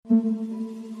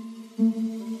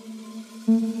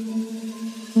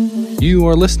You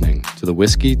are listening to the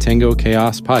Whiskey Tango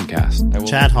Chaos podcast.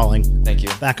 Chad Halling. Thank you.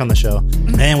 Back on the show.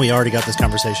 And we already got this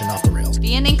conversation off the rails.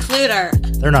 Be an includer.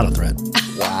 They're not a threat.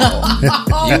 Wow.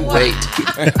 You wait.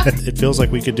 It feels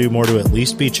like we could do more to at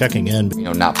least be checking in.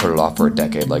 Not put it off for a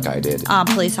decade like I did.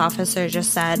 Police officer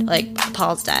just said,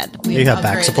 Paul's dead. You have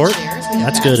back support?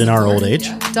 That's good in our old age.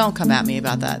 Don't come at me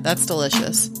about that. That's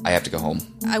delicious. I have to go home.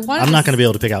 I'm not going to be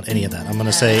able to pick out any of that. I'm going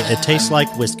to say it tastes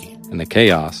like whiskey. And the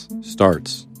chaos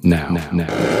starts now.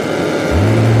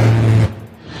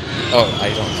 Oh, I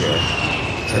don't care.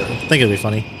 I think it'd be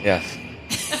funny. Yeah.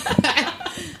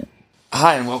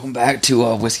 Hi, and welcome back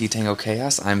to Whiskey Tango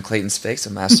Chaos. I'm Clayton Spakes, a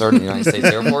Master Sergeant in the United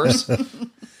States Air Force.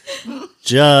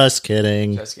 Just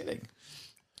kidding. Just kidding.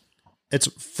 It's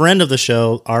friend of the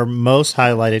show, our most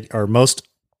highlighted, our most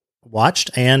watched,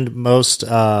 and most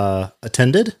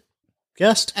attended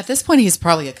guest. At this point, he's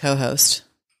probably a co-host.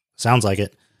 Sounds like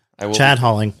it. Chad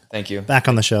Halling. Thank you. Back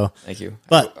on the show. Thank you.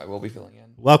 But I will be filling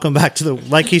in. Welcome back to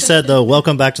like he said, though,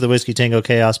 welcome back to the Whiskey Tango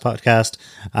Chaos podcast.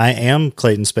 I am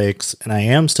Clayton Spakes, and I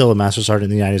am still a Master Sergeant in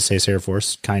the United States Air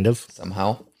Force, kind of.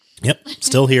 Somehow. Yep,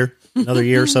 still here. Another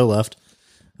year or so left.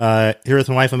 Here with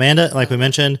my wife, Amanda. Like we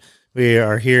mentioned, we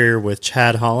are here with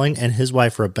Chad Halling and his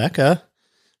wife, Rebecca.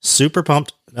 Super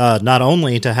pumped, not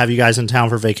only to have you guys in town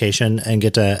for vacation and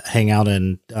get to hang out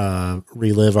and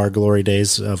relive our glory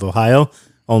days of Ohio,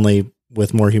 only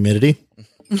with more humidity.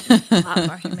 A lot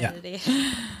more humidity.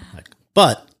 Yeah.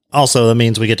 But also that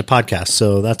means we get to podcast,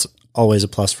 so that's always a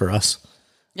plus for us.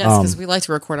 Yes, because we like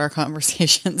to record our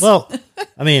conversations. Well,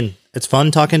 I mean, it's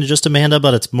fun talking to just Amanda,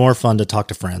 but it's more fun to talk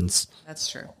to friends. That's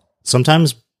true.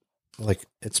 Sometimes,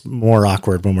 it's more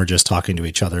awkward when we're just talking to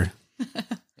each other.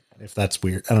 If that's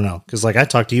weird. I don't know. Because, I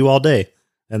talk to you all day,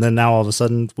 and then now all of a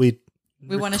sudden we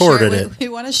want to recorded share it. We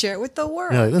want to share it with the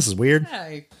world. You're like, this is weird.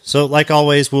 Hey. So, like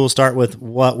always, we'll start with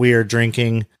what we are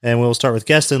drinking, and we'll start with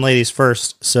guests and ladies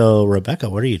first. So,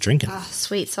 Rebecca, what are you drinking? Oh,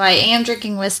 sweet. So I am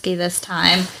drinking whiskey this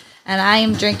time, and I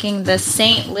am drinking the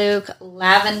St. Luke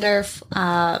Lavender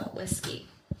whiskey.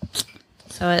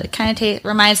 So it kind of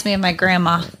reminds me of my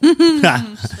grandma with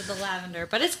the lavender,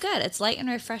 but it's good. It's light and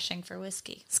refreshing for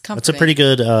whiskey. It's comforting. It's a pretty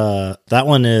good, that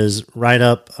one is right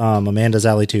up Amanda's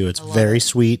alley too. It's very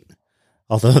sweet.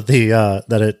 Although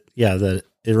that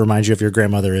it reminds you of your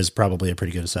grandmother is probably a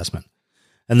pretty good assessment.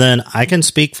 And then I can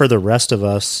speak for the rest of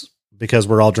us because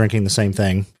we're all drinking the same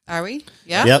thing. Are we?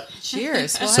 Yeah. Yep.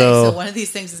 Cheers. Well, So one of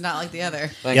these things is not like the other.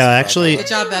 Thanks, yeah, actually, Good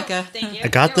job, Becca. Thank you. I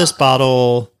got this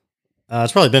bottle.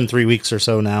 It's probably been 3 weeks or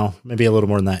so now, maybe a little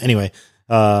more than that. Anyway,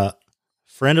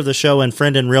 friend of the show and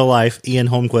friend in real life, Ian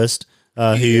Holmquist,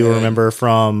 who you remember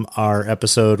from our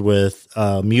episode with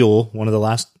Mule, one of the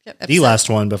last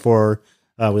one before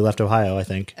we left Ohio, I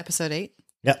think. Episode 8.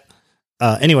 Yep.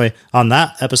 Anyway, on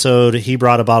that episode, he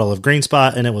brought a bottle of Green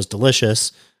Spot, and it was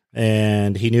delicious.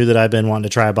 And he knew that I'd been wanting to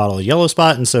try a bottle of Yellow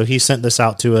Spot, and so he sent this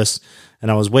out to us.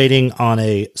 And I was waiting on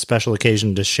a special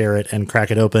occasion to share it and crack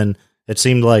it open. It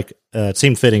seemed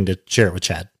fitting to share it with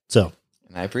Chad. So,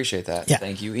 and I appreciate that. Yeah.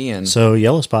 Thank you, Ian. So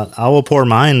Yellow Spot, I will pour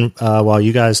mine while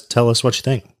you guys tell us what you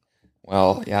think.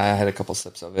 Well, yeah, I had a couple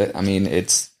sips of it. I mean,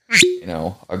 it's,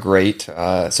 a great,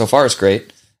 so far it's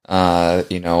great.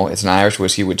 It's an Irish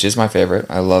whiskey, which is my favorite.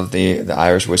 I love the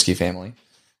Irish whiskey family.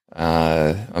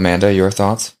 Amanda, your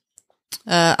thoughts?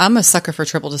 I'm a sucker for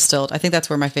triple distilled. I think that's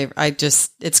where my favorite,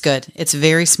 it's good. It's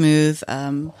very smooth.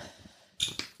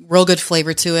 Real good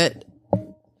flavor to it.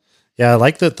 Yeah, I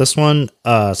like that this one.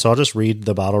 So I'll just read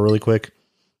the bottle really quick.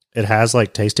 It has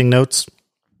tasting notes.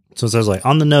 So it says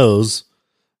on the nose,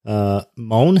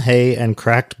 mown hay and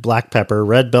cracked black pepper,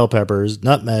 red bell peppers,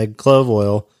 nutmeg, clove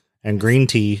oil, and green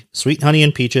tea, sweet honey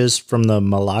and peaches from the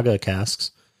Malaga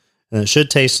casks. And it should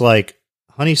taste like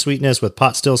honey sweetness with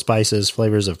pot still spices,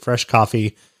 flavors of fresh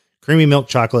coffee, creamy milk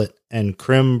chocolate, and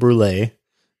creme brulee,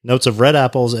 notes of red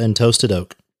apples and toasted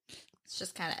oak. It's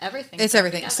just kind of everything. It's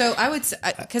everything. So I would say,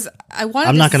 because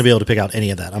I'm not going to be able to pick out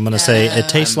any of that. I'm going to say it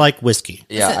tastes like whiskey.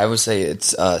 Yeah, I would say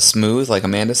it's smooth, like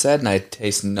Amanda said, and I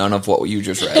taste none of what you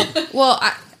just read. Well,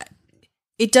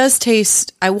 it does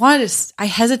taste, I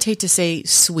hesitate to say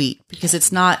sweet because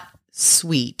it's not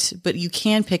sweet, but you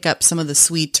can pick up some of the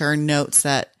sweeter notes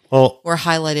that were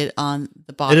highlighted on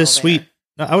the bottle. It is sweet.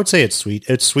 I would say it's sweet.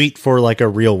 It's sweet for a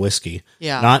real whiskey.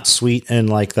 Yeah. Not sweet in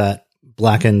that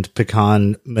blackened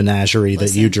pecan menagerie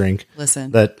that you drink.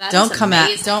 Listen, don't come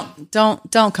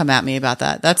at me about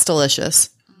that. That's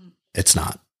delicious. It's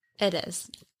not. It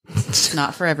is. It's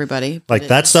not for everybody.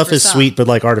 That stuff is sweet, but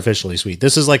artificially sweet.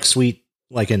 This is sweet,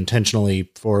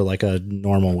 intentionally for a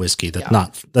normal whiskey. That's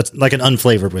an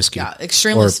unflavored whiskey. Yeah,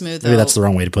 extremely smooth. Maybe that's the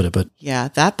wrong way to put it, but yeah,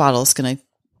 that bottle's gonna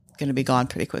going to be gone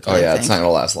pretty quickly. Oh yeah, it's not going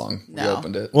to last long. No. We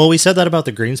opened it. Well, we said that about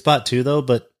the green spot too, though.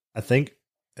 But I think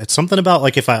it's something about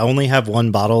like if I only have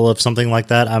one bottle of something like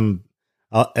that,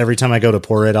 every time I go to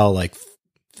pour it, I'll like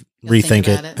rethink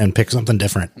it and pick something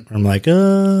different. I'm like,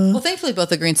 Well, thankfully, both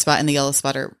the green spot and the yellow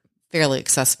spot are fairly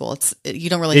accessible. You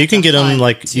don't really. You can get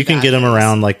them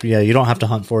around. Like, yeah, you don't have to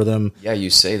hunt for them. Yeah, you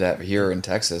say that here in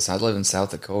Texas. I live in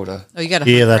South Dakota. Oh, you got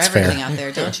to hunt for everything out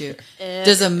there, don't you?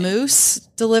 Does a moose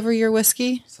deliver your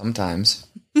whiskey? Sometimes.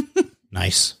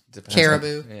 Nice.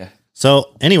 Caribou. Yeah.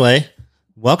 So anyway,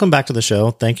 welcome back to the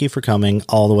show. Thank you for coming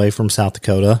all the way from South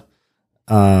Dakota.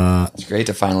 It's great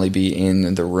to finally be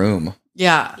in the room.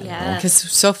 Yeah. Yeah. Because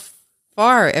so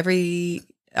far,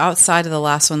 outside of the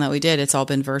last one that we did, it's all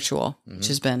been virtual, which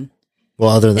has been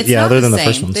other than the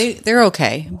first ones. They're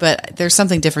okay, but there's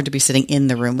something different to be sitting in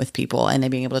the room with people and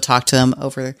then being able to talk to them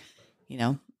over,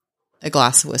 a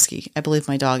glass of whiskey. I believe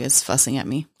my dog is fussing at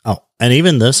me. Oh, and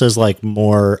even this is like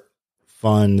more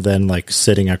fun than like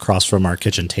sitting across from our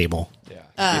kitchen table.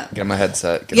 Yeah. Get my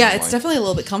headset. It's definitely a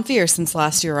little bit comfier since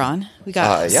last year on. We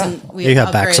got you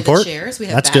have back support. Chairs. We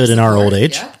have That's good in our old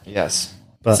age. Yeah. Yes.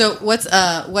 But, so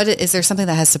what is there something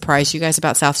that has surprised you guys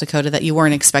about South Dakota that you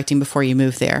weren't expecting before you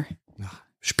moved there?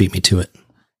 Just beat me to it.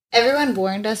 Everyone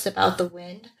warned us about the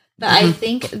wind, but I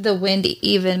think the wind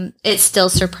it still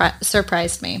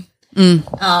surprised me.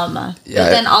 But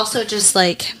then also just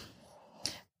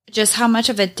how much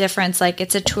of a difference, like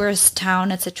it's a tourist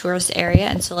town, it's a tourist area.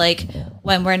 And so like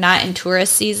when we're not in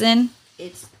tourist season,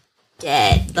 it's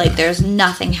dead. Like there's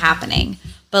nothing happening.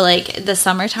 But like the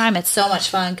summertime, it's so much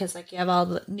fun because like you have all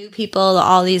the new people,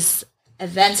 all these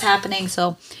events happening.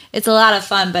 So it's a lot of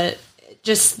fun, but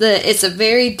it's a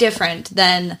very different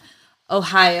than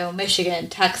Ohio, Michigan,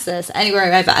 Texas,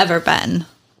 anywhere I've ever been.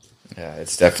 Yeah,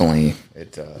 it's definitely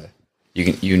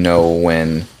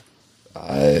when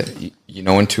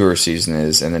when tourist season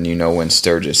is, and then when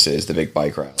Sturgis is, the big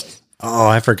bike rally. Oh,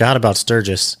 I forgot about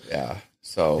Sturgis. Yeah.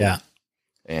 So yeah,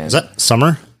 and is that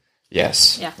summer?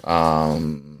 Yes. Yeah.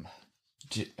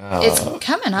 It's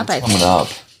coming up. It's coming up.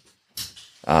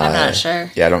 I'm not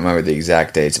sure. Yeah, I don't remember the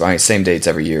exact dates. But same dates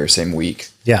every year, same week.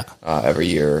 Yeah. Every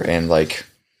year, and like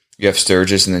you have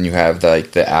Sturgis, and then you have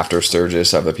the after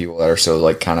Sturgis of the people that are so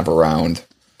like kind of around.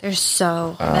 There's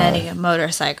so many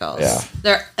motorcycles. Yeah.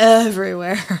 They're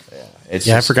everywhere.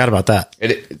 Yeah. I forgot about that.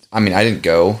 I didn't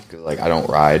go because like I don't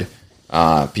ride.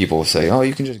 People say, "Oh,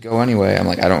 you can just go anyway." I'm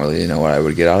like, I don't really know what I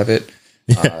would get out of it.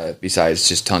 Besides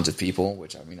just tons of people,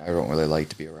 which I don't really like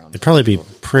to be around. It'd probably be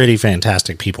pretty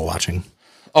fantastic people watching.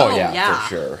 Oh yeah,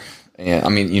 for sure.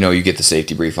 And you get the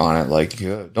safety brief on it, like,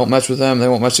 don't mess with them, they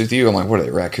won't mess with you. I'm like, what are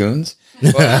they, raccoons?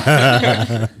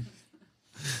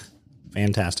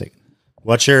 Fantastic.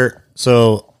 What's your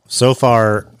so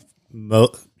far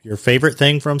your favorite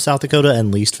thing from South Dakota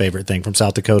and least favorite thing from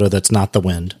South Dakota that's not the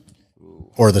wind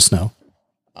or the snow?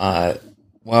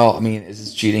 Well, is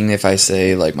this cheating if I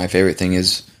say like my favorite thing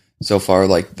is so far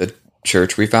like the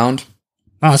church we found?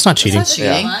 Oh, that's not cheating. That's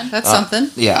cheating. Yeah. That's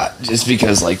something. Yeah, just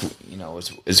because like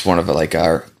it's one of like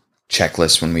our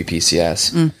checklists when we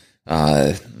PCS.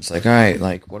 It's like, all right,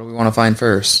 like what do we want to find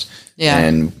first? Yeah,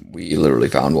 and we literally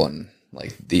found one.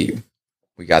 Like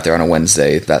we got there on a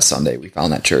Wednesday. That Sunday we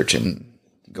found that church and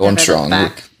going never strong.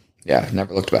 Looked back. Yeah,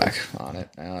 never looked back on it.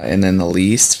 And then the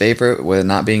least favorite, with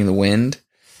not being the wind.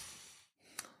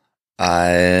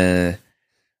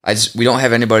 We don't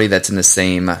have anybody that's in the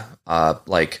same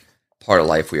like part of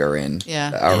life we are in.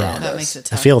 Yeah, around that us. makes it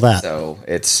tough. I feel that. So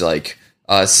it's like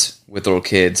us with little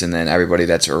kids, and then everybody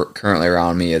that's currently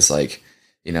around me is like,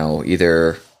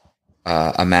 either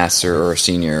a master or a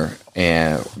senior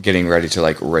and getting ready to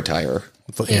like retire.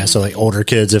 Yeah, so like older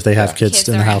kids if they have kids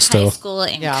in the house high still. school,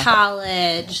 in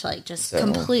college, like just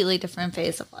completely different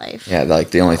phase of life. Yeah,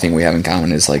 like the only thing we have in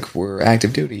common is like we're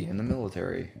active duty in the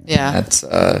military. Yeah, that's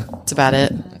about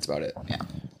it. That's about it. Yeah,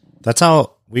 that's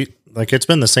how we like. It's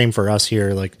been the same for us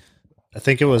here. Like, I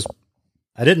think it was.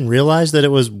 I didn't realize that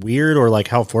it was weird or like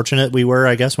how fortunate we were.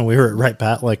 I guess when we were at Right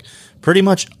Pat, like pretty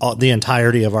much the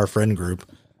entirety of our friend group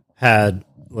had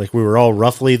like we were all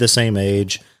roughly the same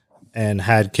age and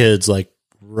had kids like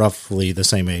roughly the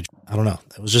same age. I don't know.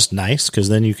 It was just nice because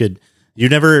then you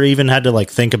never even had to like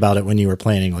think about it when you were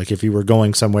planning. Like if you were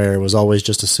going somewhere, it was always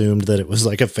just assumed that it was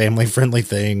like a family friendly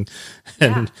thing,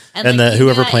 and like, that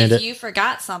whoever planned it. You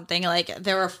forgot something. Like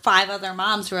there were 5 other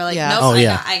moms who were like, Yeah. "Nope,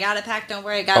 I got it packed. Don't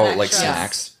worry, I got extra." like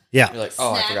snacks. Yeah, You're like,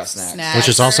 I forgot snacks. which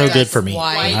is also good for me.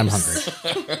 Wipes. I'm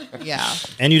hungry. Yeah,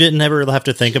 and you didn't ever have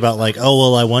to think about like, oh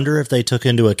well, I wonder if they took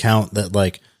into account that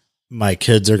like my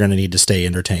kids are going to need to stay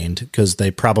entertained because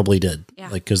they probably did. Yeah.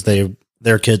 Like because they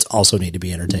their kids also need to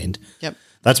be entertained. Yep.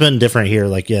 That's been different here.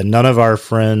 Like, yeah, none of our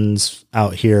friends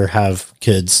out here have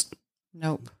kids.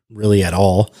 Nope. Really at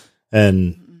all.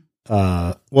 And,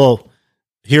 well,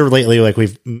 here lately, like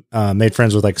we've made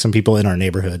friends with like some people in our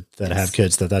neighborhood that have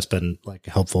kids that's been like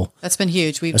helpful. That's been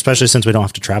huge. Especially since we don't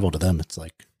have to travel to them. It's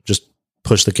like, just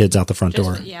push the kids out the front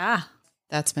door. Yeah.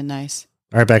 That's been nice.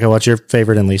 All right, Becca, what's your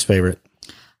favorite and least favorite?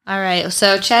 All right.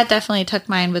 So Chad definitely took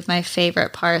mine with my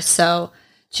favorite part. So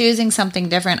choosing something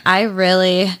different. I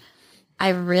really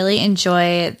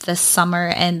enjoy the summer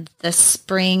and the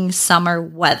spring summer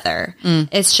weather.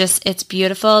 It's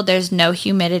beautiful. There's no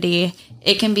humidity.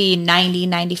 It can be 90,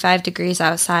 95 degrees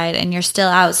outside and you're still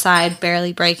outside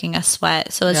barely breaking a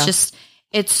sweat. So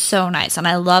it's so nice. And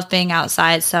I love being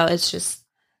outside. So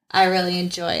I really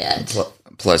enjoy it.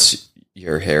 Plus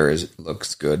your hair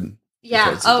looks good.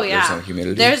 Yeah. Oh yeah. There's no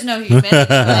humidity. There's no humidity. Like,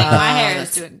 my hair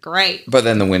is doing great. But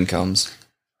then the wind comes.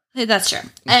 That's true.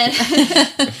 And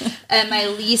and my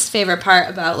least favorite part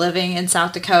about living in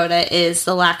South Dakota is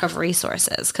the lack of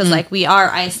resources. Because like we are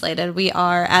isolated. We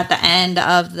are at the end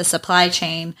of the supply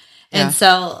chain. And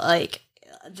so like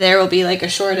there will be like a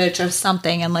shortage of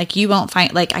something and like you won't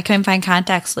find, like I couldn't find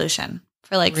contact solution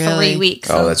for like 3 weeks.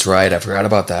 Oh, that's right. I forgot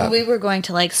about that. We were going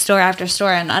to like store after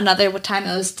store, and another time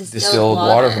it was distilled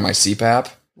water for my CPAP.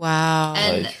 Wow.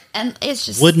 And it's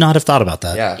just would not have thought about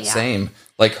that. Yeah, same.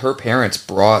 Like her parents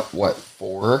brought what,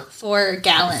 4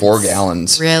 gallons. 4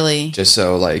 gallons. Really? Just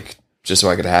so I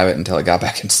could have it until it got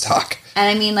back in stock. And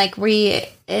I mean, like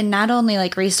and not only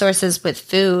like resources with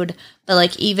food, but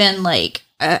like even like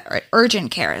urgent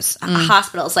cares,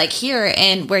 hospitals, like here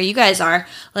in where you guys are,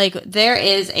 like there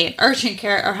is an urgent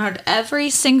care around every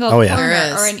single corner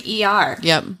or an ER.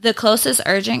 Yep. The closest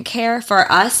urgent care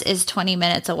for us is 20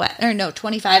 minutes away, or no,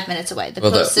 25 minutes away. The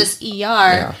closest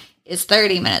ER is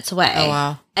 30 minutes away. Oh,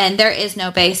 wow. And there is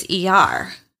no base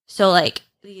ER. So like,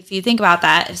 if you think about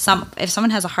that, if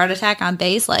someone has a heart attack on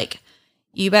base, like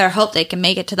you better hope they can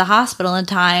make it to the hospital in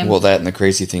time. Well, that and the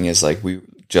crazy thing is like we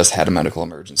just had a medical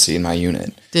emergency in my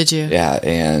unit. Did you? Yeah,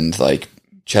 and like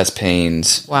chest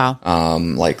pains. Wow.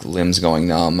 Like limbs going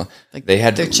numb. Like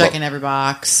they're checking every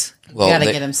box. Well, you got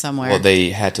to get him somewhere. Well, they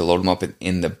had to load him up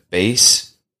in the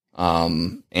base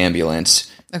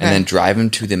ambulance and then drive him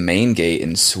to the main gate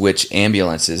and switch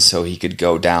ambulances so he could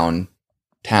go downtown.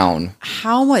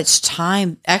 How much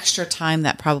extra time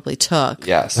that probably took?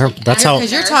 Yes, that's how.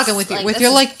 Because you're talking with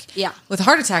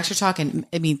heart attacks. You're talking.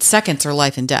 I mean, seconds are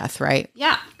life and death, right?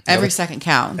 Yeah. Every second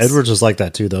counts. Edwards was like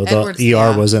that too, though. The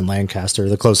ER was in Lancaster.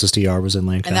 The closest ER was in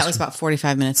Lancaster, and that was about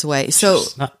 45 minutes away. So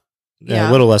a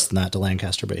little less than that to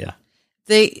Lancaster, but yeah.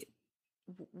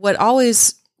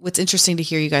 What's interesting to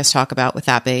hear you guys talk about with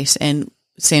that base, and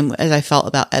same as I felt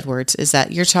about Edwards, is that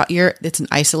it's an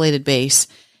isolated base.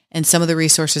 And some of the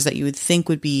resources that you would think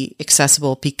would be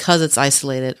accessible because it's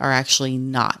isolated are actually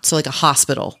not. So like a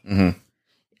hospital,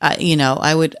 I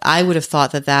would have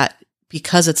thought that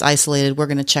because it's isolated, we're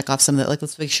going to check off some of that. Like,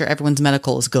 let's make sure everyone's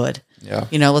medical is good. Yeah.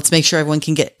 Let's make sure everyone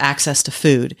can get access to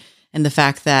food. And the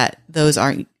fact that those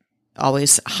aren't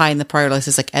always high in the priority list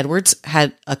is like Edwards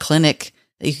had a clinic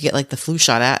that you could get like the flu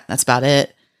shot at. That's about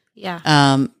it.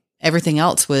 Yeah. Everything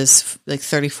else was like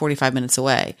 30, 45 minutes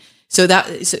away. So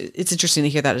it's interesting to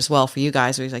hear that as well for you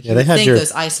guys. Where he's like, you would think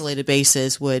those isolated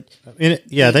bases would, they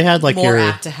had like more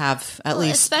apt to have at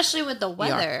least, especially with the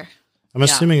weather. I'm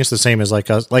assuming it's the same as like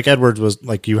us. Like Edwards was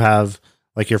like you have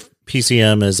like your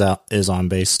PCM is on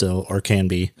base still or can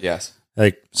be. Yes.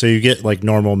 Like so you get like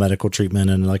normal medical treatment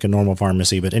and like a normal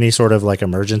pharmacy, but any sort of like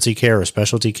emergency care or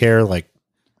specialty care, like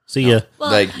see ya. Well,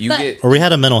 like or we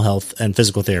had a mental health and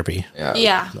physical therapy.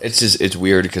 Yeah. It's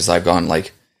weird because I've gone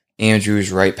like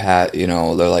Andrews, right, Pat, they're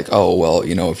like, oh, well,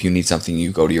 if you need something,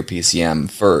 you go to your PCM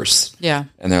first. Yeah.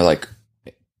 And they're like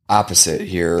opposite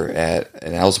here at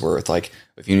Ellsworth. Like,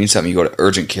 if you need something, you go to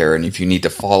urgent care. And if you need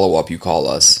to follow up, you call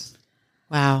us.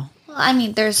 Wow. Well, I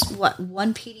mean, there's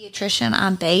one pediatrician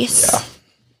on base. Yeah.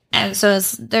 And so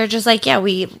they're just like,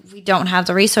 we don't have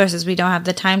the resources. We don't have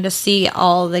the time to see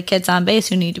all the kids on base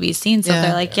who need to be seen. So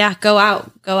they're like, go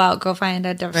out, go find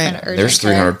a different urgent There's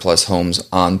 300 care. plus homes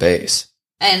on base.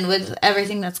 And with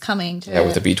everything that's coming to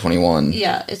with the B-21.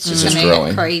 Yeah, it's just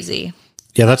growing. Crazy.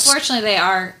 Yeah, Unfortunately, they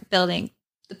are building.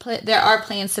 There are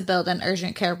plans to build an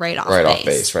urgent care right off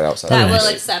base, right outside. That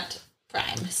will accept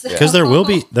Prime. Because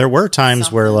there were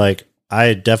times where like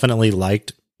I definitely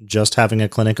liked just having a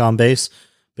clinic on base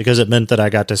because it meant that I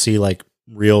got to see like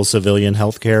real civilian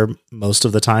healthcare most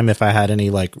of the time if I had any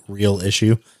like real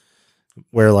issue.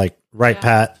 Where like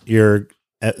Pat, you're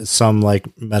at some like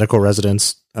medical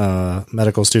residents.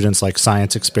 Medical students like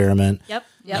science experiment. Yep.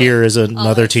 Here is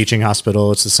another teaching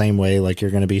hospital. It's the same way. Like,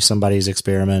 you're going to be somebody's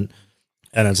experiment.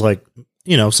 And it's like,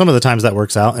 some of the times that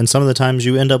works out, and some of the times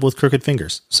you end up with crooked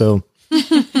fingers. So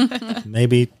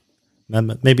maybe a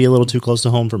little too close to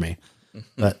home for me.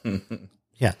 But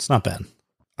yeah, it's not bad.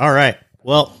 All right.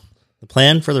 Well, the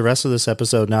plan for the rest of this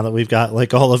episode, now that we've got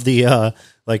like all of the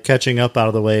catching up out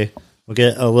of the way, we'll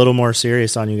get a little more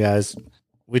serious on you guys.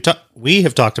 We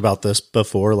have talked about this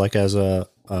before, like as a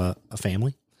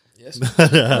family. Yes.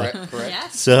 Correct.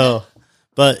 Yes. So,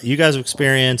 but you guys have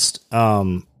experienced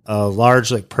a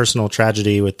large personal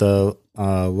tragedy with the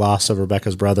loss of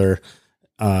Rebecca's brother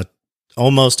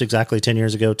almost exactly 10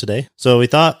 years ago today. So we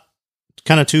thought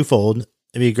kind of twofold.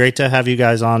 It'd be great to have you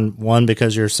guys on, one,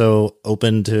 because you're so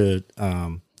open to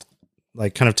kind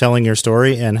of telling your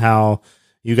story and how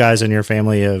you guys and your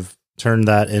family have turned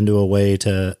that into a way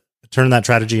to turn that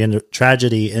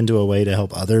tragedy into a way to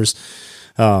help others.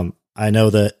 I know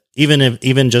that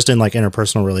even just in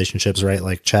interpersonal relationships, right?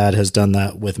 Like Chad has done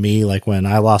that with me. Like when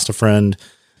I lost a friend,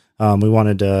 we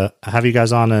wanted to have you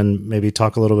guys on and maybe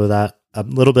talk a little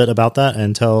bit about that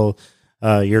and tell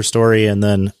your story. And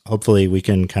then hopefully we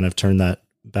can kind of turn that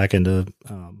back into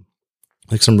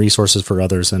some resources for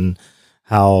others and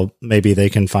how maybe they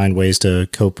can find ways to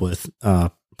cope with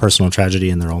personal tragedy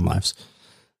in their own lives.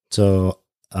 So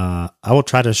I will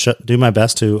try to do my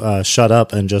best to shut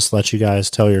up and just let you guys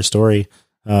tell your story.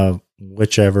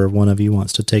 Whichever one of you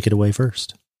wants to take it away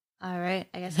first. All right.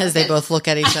 I guess as they both look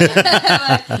at each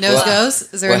other. Nose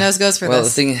goes? Is there a nose goes for this? Well, the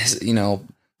thing is,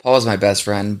 Paul's my best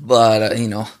friend, but,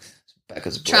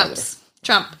 Becca's brother.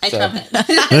 Trump. I trump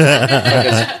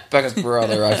it. Becca's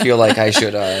brother. I feel like I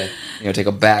should, take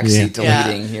a back seat to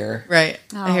leading here. Right.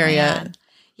 I hear you.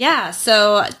 Yeah.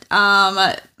 So,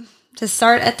 to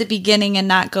start at the beginning and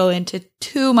not go into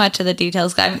too much of the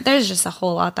details, there's just a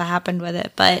whole lot that happened with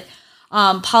it. But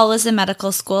Paul was in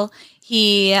medical school.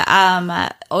 He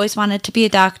always wanted to be a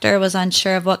doctor, was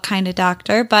unsure of what kind of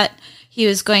doctor, but he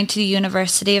was going to the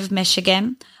University of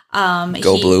Michigan.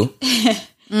 Go Blue.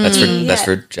 That's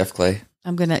for Jeff Clay.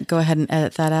 I'm going to go ahead and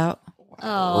edit that out.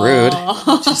 Oh. Rude.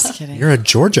 Just kidding. You're a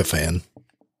Georgia fan.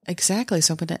 Exactly.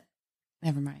 So I'm going to...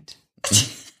 Never mind.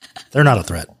 They're not a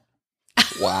threat.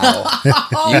 Wow.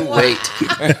 You wait.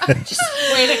 Just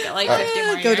wait 50 more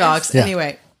years. Go Dogs. Yeah.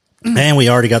 Anyway. And we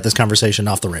already got this conversation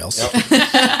off the rails. Yep.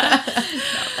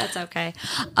 That's okay.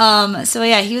 So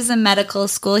yeah, he was in medical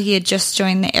school. He had just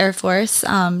joined the Air Force.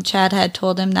 Chad had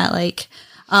told him that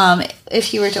if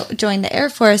he were to join the Air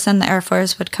Force, then the Air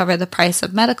Force would cover the price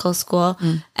of medical school.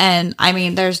 And I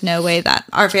mean, there's no way that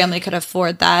our family could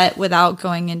afford that without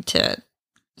going into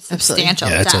substantial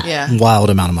debt. It's a wild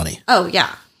amount of money. Oh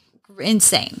yeah.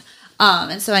 Insane.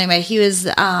 And so anyway, he was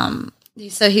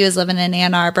living in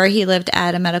Ann Arbor. He lived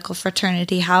at a medical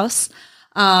fraternity house.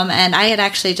 And I had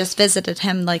actually just visited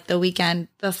him the weekend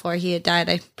before he had died.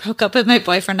 I broke up with my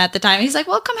boyfriend at the time. He's like,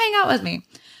 well, come hang out with me.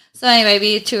 So anyway,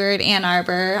 we toured Ann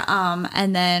Arbor.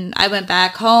 And then I went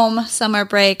back home, summer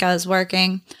break. I was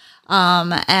working.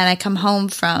 And I come home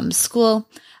from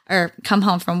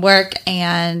work,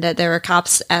 and there were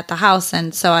cops at the house.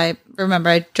 And so I remember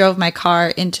I drove my car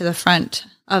into the front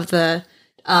of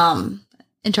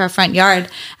into our front yard.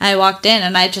 And I walked in,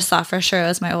 and I just thought for sure it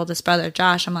was my oldest brother,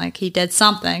 Josh. I'm like, he did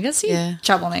something. Because he's a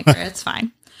troublemaker. It's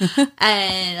fine.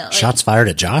 And shots fired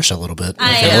at Josh a little bit.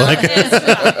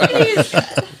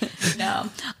 No.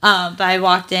 But I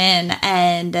walked in,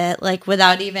 and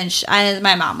without even,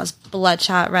 my mom was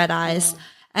bloodshot, red eyes.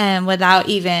 And without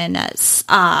even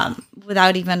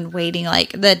waiting,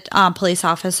 the police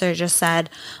officer just said,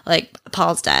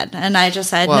 Paul's dead. And I just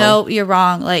said, no, you're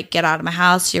wrong. Get out of my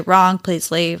house. You're wrong.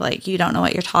 Please leave. You don't know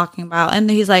what you're talking about.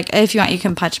 And he's like, if you want, you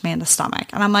can punch me in the stomach.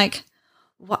 And I'm like,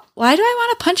 why do I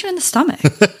want to punch you in the stomach?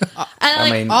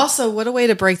 And also, what a way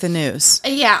to break the news.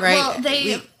 Yeah. Right? Well,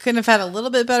 we couldn't have had a little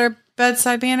bit better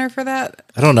bedside manner for that.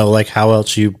 I don't know, how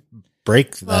else you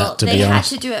break that, to be honest.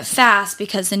 They had to do it fast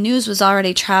because the news was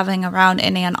already traveling around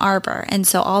in Ann Arbor. And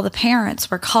so all the parents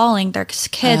were calling their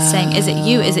kids saying, is it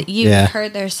you? Is it you? Yeah. We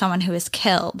heard there's someone who was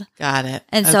killed. Got it.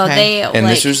 And so they... And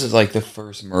this was the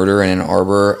first murder in Ann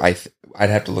Arbor. I'd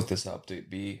have to look this up to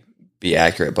be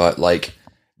accurate, but decades.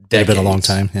 It's been a long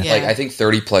time. Yeah. I think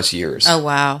 30 plus years. Oh,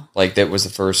 wow. That was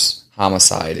the first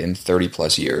homicide in 30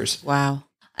 plus years. Wow.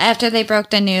 After they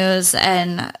broke the news,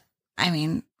 and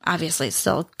obviously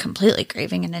still completely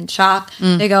grieving and in shock,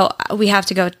 they go, we have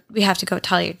to go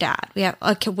tell your dad.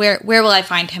 Where will I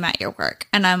find him at your work?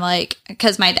 And I'm like,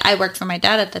 because I worked for my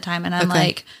dad at the time, and I'm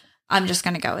like, I'm just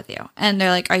going to go with you. And they're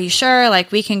like, are you sure?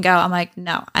 Like, we can go. I'm like,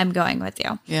 no, I'm going with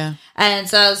you. Yeah. And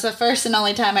so it was the first and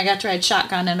only time I got to ride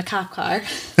shotgun in a cop car.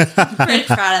 I'm pretty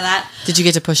proud of that. Did you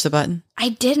get to push the button? I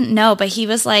didn't know, but he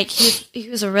was like, he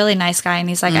was a really nice guy. And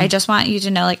he's like, I just want you to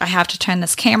know, like, I have to turn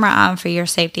this camera on for your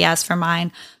safety as for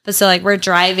mine. But so like, we're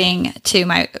driving to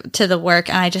the work,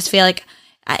 and I just feel like,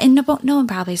 and no one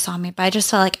probably saw me, but I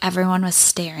just felt like everyone was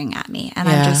staring at me, and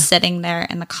I'm just sitting there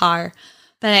in the car.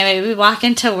 But anyway, we walk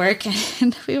into work,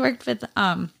 and we worked with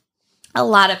a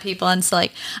lot of people. And so,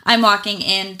 like, I'm walking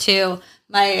into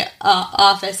my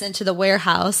office, into the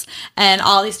warehouse, and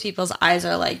all these people's eyes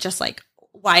are, like, just, like,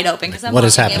 wide open. Because I'm what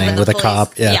is walking in happening with a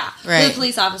cop? Yeah. Right. The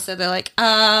police officer, they're like,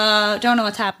 don't know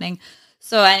what's happening.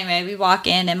 So anyway, we walk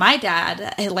in, and my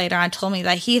dad later on told me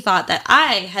that he thought that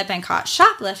I had been caught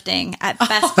shoplifting at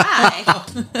Best Buy.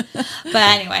 But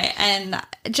anyway, and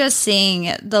just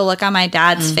seeing the look on my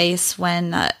dad's face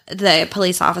when the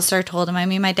police officer told him, I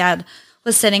mean, my dad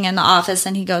was sitting in the office,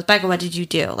 and he goes, Becca, what did you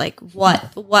do? Like,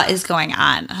 what is going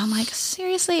on? And I'm like,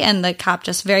 seriously? And the cop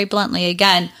just very bluntly,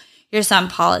 again, your son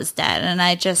Paul is dead. And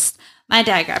my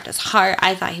dad grabbed his heart.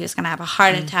 I thought he was going to have a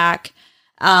heart attack.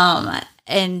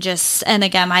 And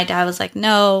again, my dad was like,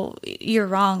 no, you're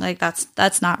wrong. Like,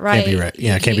 that's not right. Can't be right.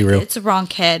 Yeah, it can't be real. It's a wrong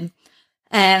kid.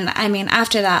 And I mean,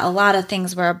 after that, a lot of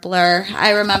things were a blur.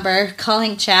 I remember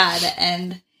calling Chad,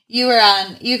 and you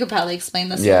could probably explain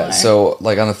this. Yeah. more. So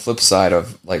like on the flip side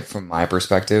of, like, from my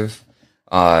perspective,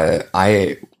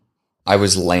 I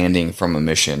was landing from a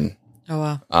mission.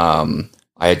 Oh, wow.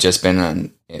 I had just been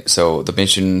on, so the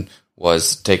mission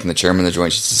was taking the chairman of the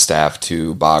Joint Chiefs of Staff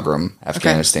to Bagram,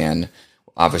 Afghanistan. Okay.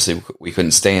 Obviously, we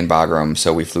couldn't stay in Bagram,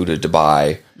 so we flew to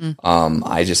Dubai.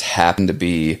 I just happened to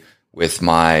be with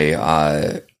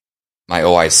my my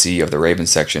OIC of the Raven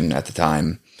section at the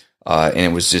time, and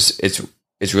it was just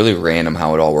it's really random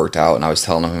how it all worked out. And I was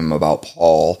telling him about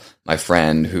Paul, my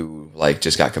friend, who, like,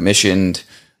 just got commissioned.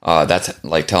 That's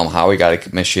like, tell him how he got a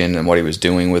commission and what he was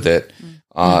doing with it.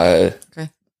 Okay.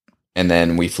 And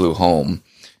then we flew home,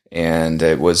 and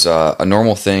it was a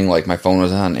normal thing. Like, my phone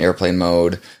was on airplane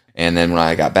mode. And then when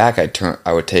I got back,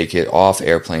 I would take it off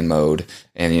airplane mode,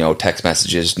 and, you know, text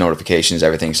messages, notifications,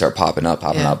 everything start popping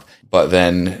up. But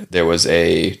then there was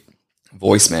a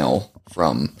voicemail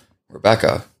from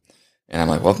Rebecca, and I'm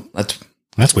like, well, that's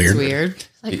weird. It's weird.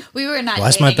 like, we were not. Why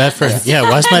is my best friend? Yeah,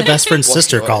 why is my best friend's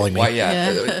sister calling me? Why,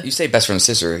 you say best friend's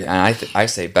sister, and I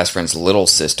say best friend's little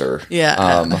sister.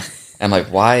 Yeah. I'm like,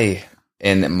 why?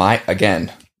 And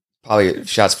probably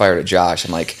shots fired at Josh.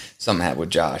 I'm like, something happened with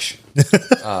Josh.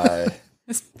 Poor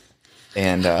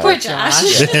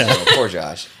Josh. Poor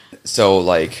Josh. So,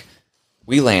 like,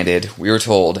 we landed. We were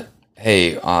told,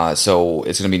 hey, so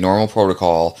it's going to be normal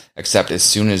protocol, except as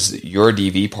soon as your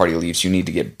DV party leaves, you need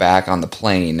to get back on the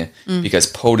plane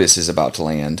because POTUS is about to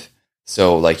land.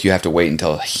 So, like, you have to wait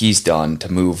until he's done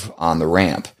to move on the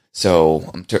ramp. So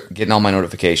I'm getting all my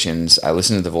notifications. I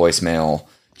listened to the voicemail.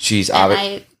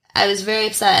 I was very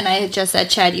upset, and I had just said,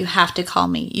 Chad, you have to call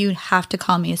me. You have to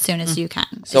call me as soon as you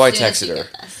can. So I texted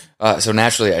her. So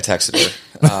naturally, I texted her.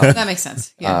 That makes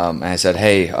sense. Yeah. And I said,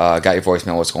 hey, got your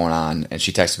voicemail. What's going on? And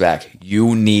she texted back,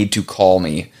 you need to call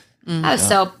me. I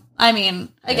was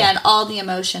all the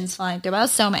emotions flying through. I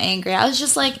was so angry. I was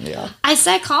just like, I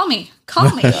said, call me.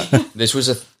 Call me.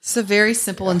 It's a very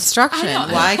simple instruction.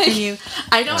 Why can you,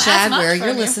 Chad, wear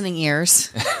your listening ears?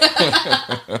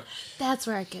 That's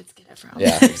where our kids get it from.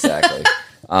 Yeah, exactly.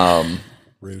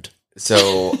 Rude.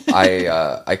 So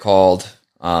I called.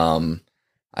 And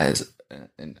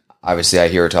obviously I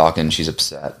hear her talking. She's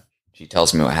upset. She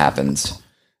tells me what happens.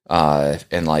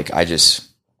 And, like, I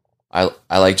just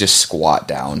squat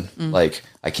down. Like,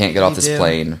 I can't get off this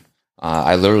plane.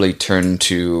 I literally turned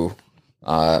to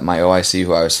my OIC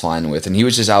who I was flying with, and he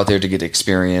was just out there to get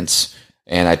experience.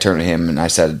 And I turned to him and I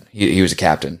said, he was a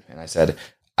captain, and I said,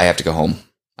 I have to go home.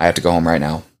 I have to go home right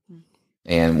now.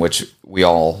 And which we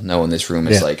all know in this room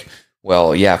is like,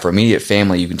 well, yeah, for immediate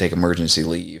family, you can take emergency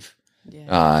leave.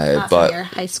 Not but for your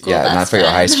high school not for your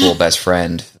high school best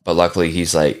friend. But luckily,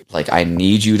 he's like, I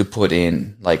need you to put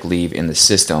in, like, leave in the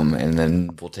system, and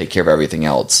then we'll take care of everything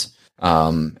else.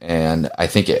 And I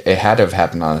think it had to have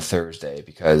happened on a Thursday,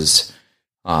 because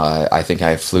I think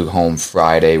I flew home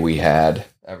Friday. We had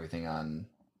everything on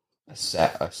a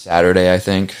Saturday, I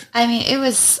think. I mean, it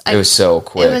was so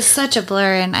quick. It was such a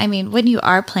blur. And I mean, when you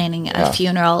are planning a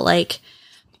funeral, like,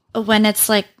 when it's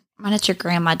your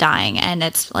grandma dying, and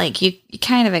it's like you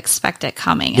kind of expect it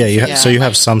coming. Yeah, so you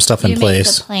have some stuff in place.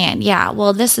 Make the plan. Yeah.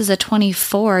 Well, this is a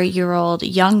 24-year-old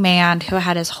young man who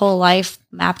had his whole life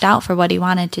mapped out for what he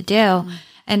wanted to do.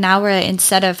 And now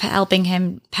instead of helping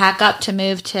him pack up to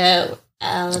move to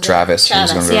Travis. He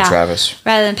was going to go to Travis.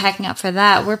 Rather than packing up for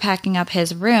that, we're packing up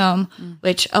his room,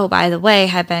 which, oh, by the way,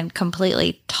 had been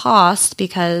completely tossed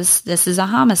because this is a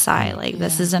homicide. Like,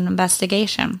 this is an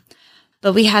investigation.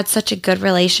 But we had such a good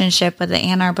relationship with the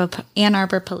Ann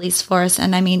Arbor Police Force.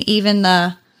 And I mean, even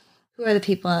who are the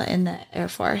people in the Air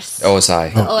Force? OSI.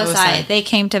 OSI. They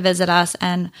came to visit us,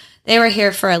 and they were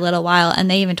here for a little while. And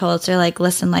they even told us, they're like,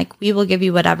 listen, like, we will give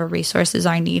you whatever resources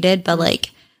are needed. But like,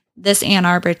 this Ann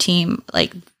Arbor team,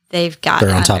 like, they're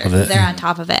on top of it. They're on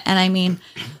top of it. And I mean,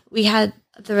 we had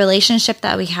the relationship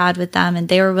that we had with them, and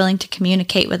they were willing to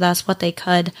communicate with us what they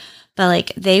could. But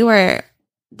like,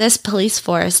 this police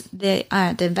force, the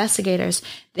investigators,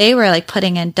 they were like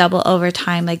putting in double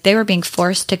overtime. Like, they were being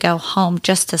forced to go home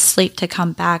just to sleep to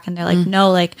come back. And they're like,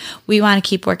 no, like, we want to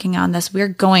keep working on this. We're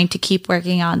going to keep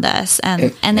working on this.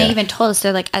 And they even told us,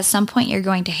 they're like, at some point you're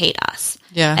going to hate us.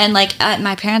 Yeah. And like,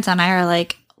 my parents and I are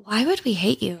like, why would we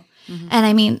hate you? And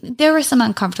I mean, there were some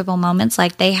uncomfortable moments.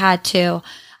 Like, they had to,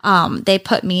 they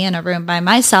put me in a room by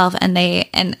myself, and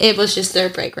it was just their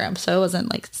break room. So it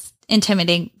wasn't like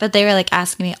intimidating, but they were like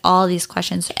asking me all these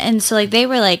questions. And so like, they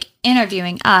were like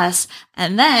interviewing us.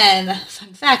 And then,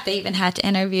 fun fact, they even had to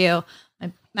interview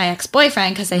my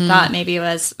ex-boyfriend, because they thought maybe it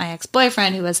was my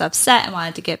ex-boyfriend who was upset and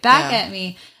wanted to get back at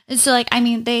me. And so, like, I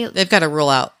mean, they've got to rule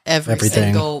out everything.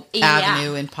 Single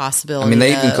avenue and possibility. I mean,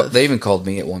 they even called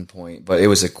me at one point, but it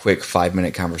was a quick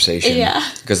 5-minute conversation. Yeah,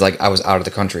 because like, I was out of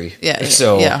the country. Yeah.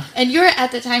 So and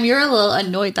at the time you're a little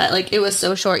annoyed that like it was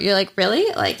so short. You're like, really?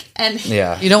 Like, and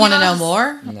you don't want to know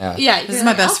more? Yeah. This is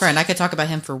my best friend. I could talk about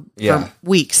him for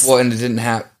weeks. Well, and it didn't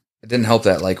help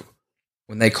that like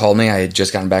when they called me, I had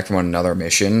just gotten back from another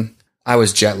mission. I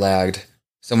was jet lagged.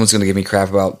 Someone's going to give me crap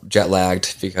about jet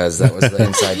lagged, because that was the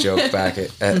inside joke back in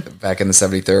the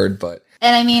 73rd. But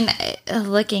and I mean,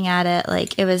 looking at it,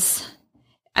 like, it was,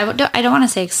 I don't want to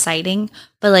say exciting,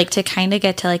 but like, to kind of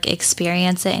get to like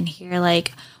experience it and hear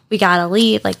like, we got a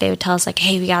lead. Like, they would tell us like,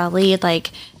 hey, we got a lead. Like,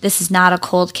 this is not a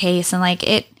cold case. And like,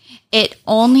 it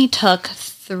only took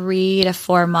 3 to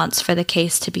 4 months for the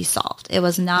case to be solved. It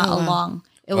was not long.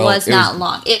 It was not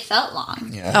long. It felt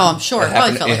long. Yeah. Oh, I'm sure. It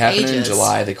happened in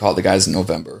July. They caught the guys in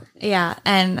November. Yeah.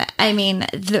 And I mean,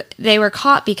 they were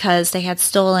caught because they had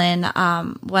stolen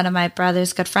one of my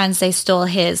brother's good friends. They stole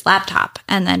his laptop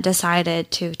and then decided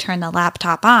to turn the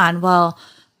laptop on. Well,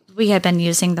 we had been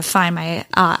using the Find My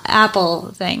Apple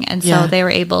thing. And so they were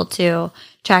able to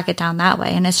track it down that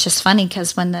way. And it's just funny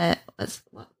because when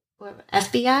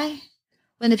FBI?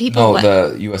 When the people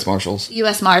the U.S. Marshals.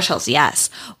 U.S. Marshals, yes.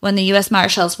 When the U.S.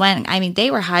 Marshals went, I mean, they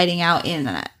were hiding out in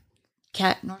North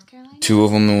Carolina? 2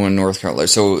 of them were in North Carolina.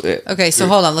 So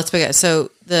hold on. Let's begin.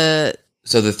 There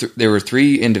were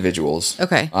 3 individuals.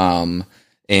 Okay.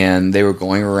 And they were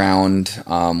going around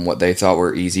what they thought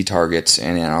were easy targets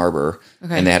in Ann Arbor.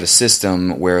 Okay. And they had a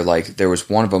system where, like, there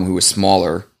was one of them who was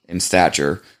smaller in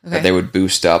stature that they would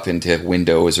boost up into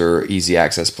windows or easy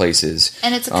access places.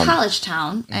 And it's a college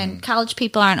town, and college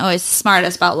people aren't always the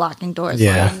smartest about locking doors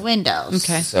and windows.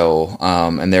 Okay. So,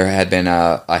 and there had been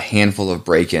a handful of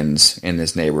break-ins in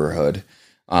this neighborhood.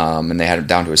 And they had it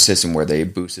down to a system where they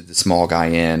boosted the small guy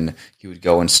in. He would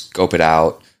go and scope it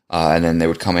out, and then they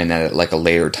would come in at like a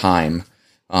later time.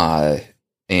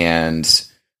 And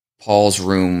Paul's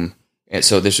room.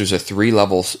 So this was a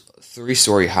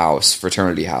 3-story house,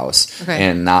 fraternity house,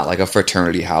 and not like a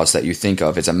fraternity house that you think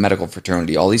of. It's a medical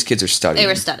fraternity. All these kids are studying. They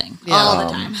were studying all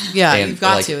the time. Yeah, you've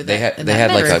got to. They had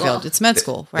like it's med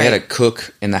school. Right? They had a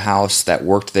cook in the house that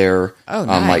worked there. Oh,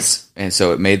 nice. And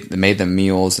so it made them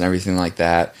meals and everything like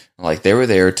that. Like, they were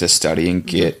there to study and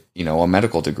get a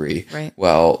medical degree. Right.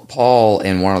 Well, Paul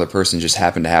and one other person just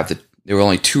happened to have there were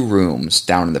only 2 rooms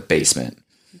down in the basement,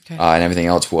 and everything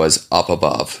else was up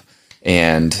above.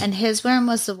 And his room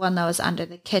was the one that was under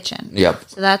the kitchen. Yep.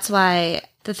 So that's why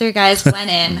the 3 guys went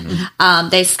in.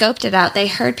 They scoped it out. They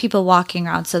heard people walking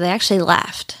around, so they actually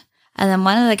left. And then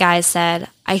one of the guys said,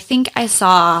 I think I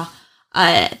saw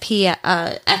a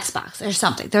Xbox or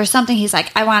something. There was something. He's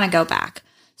like, I want to go back.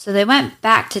 So they went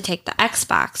back to take the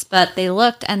Xbox, but they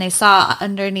looked and they saw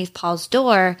underneath Paul's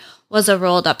door was a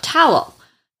rolled up towel.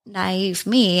 Naive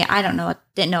me, didn't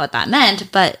know what that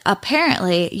meant, but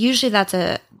apparently, usually that's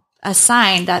a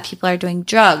sign that people are doing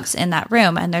drugs in that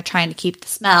room and they're trying to keep the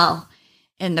smell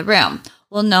in the room.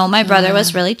 Well, no, my brother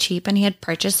was really cheap and he had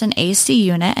purchased an AC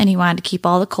unit and he wanted to keep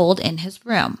all the cold in his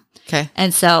room. Okay.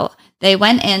 And so they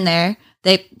went in there.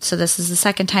 So this is the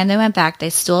second time they went back. They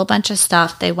stole a bunch of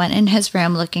stuff. They went in his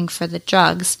room looking for the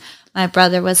drugs. my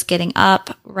brother was getting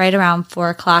up right around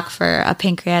 4:00 for a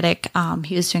pancreatic.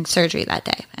 He was doing surgery that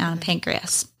day on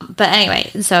pancreas. But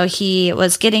anyway, so he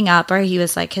was getting up, or he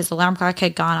was like, his alarm clock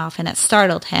had gone off and it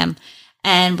startled him.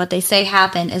 And what they say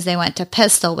happened is they went to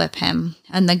pistol whip him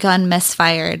and the gun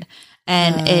misfired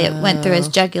and it went through his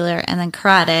jugular and then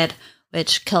carotid,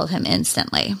 which killed him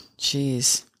instantly.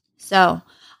 Jeez. So,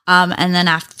 and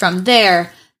then from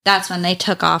there, that's when they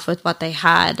took off with what they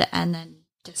had and then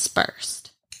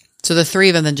dispersed. So the three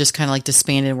of them then just kind of like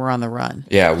disbanded and were on the run.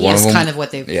 Yeah, one of them, kind of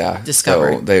what they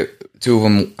discovered. So two of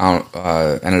them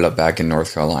ended up back in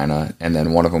North Carolina, and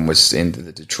then one of them was in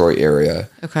the Detroit area.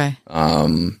 Okay.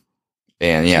 And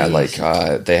yeah,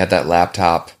 they had that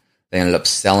laptop. They ended up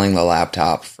selling the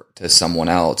laptop to someone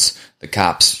else. The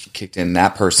cops kicked in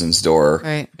that person's door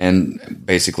and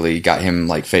basically got him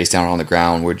like face down on the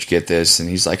ground. Where'd you get this? And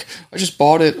he's like, I just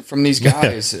bought it from these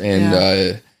guys.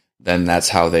 And then that's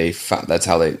how they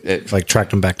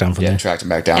tracked him back down from there. Tracked him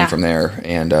back down from there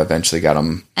and eventually got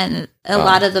him. And a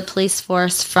lot of the police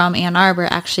force from Ann Arbor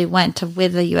actually went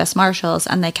with the U.S. Marshals,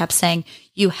 and they kept saying,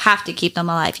 you have to keep them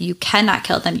alive. You cannot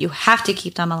kill them. You have to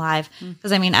keep them alive.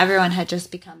 Because, I mean, everyone had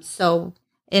just become so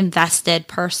invested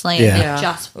personally and they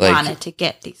just wanted to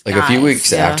get these guys. A few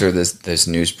weeks after this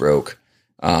news broke,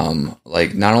 not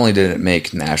only did it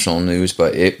make national news,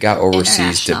 but it got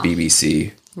overseas to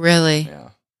BBC. Really? Yeah.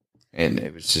 And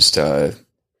it was just... well,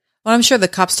 I'm sure the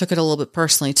cops took it a little bit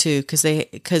personally, too,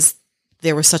 because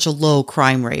there was such a low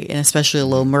crime rate, and especially a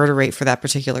low murder rate for that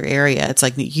particular area. It's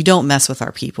like, you don't mess with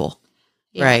our people.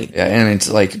 Yeah. Right. Yeah, and it's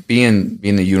like being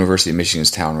the University of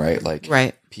Michigan's town, right? Like,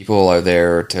 people are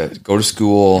there to go to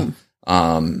school.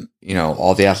 All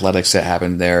the athletics that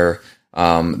happen there.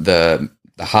 The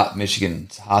Hot Michigan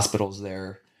Hospital's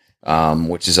there,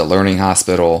 which is a learning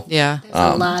hospital. Yeah, there's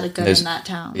a lot of good in that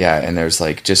town. Yeah, and there's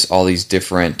like just all these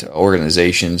different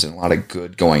organizations and a lot of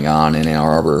good going on in Ann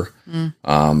Arbor.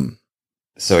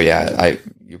 So yeah,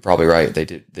 you're probably right. They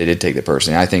did take the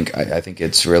person. I think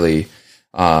it's really.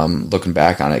 Looking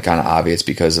back on it, kind of obvious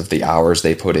because of the hours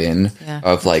they put in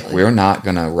we're not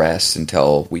going to rest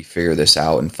until we figure this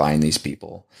out and find these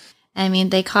people. I mean,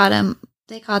 they caught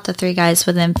the three guys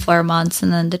within 4 months,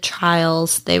 and then the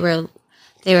trials, they were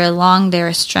long, they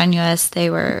were strenuous, they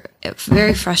were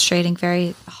very frustrating,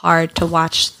 very hard to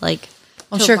watch.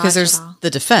 I'm sure because there's the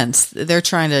defense. They're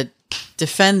trying to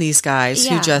defend these guys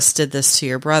who just did this to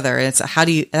your brother. And it's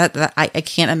I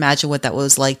can't imagine what that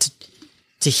was like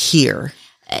to hear.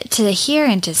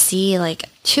 And to see,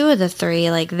 two of the three,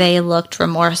 they looked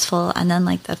remorseful, and then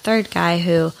the third guy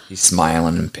who he's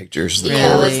smiling in pictures,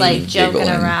 was joking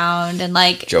around and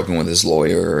joking with his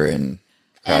lawyer and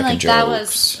cracking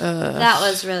jokes. That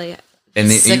was really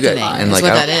sickening. That's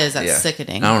what that is. That's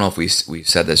sickening. I don't know if we've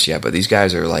said this yet, but these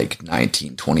guys are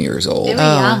 19, 20 years old. They were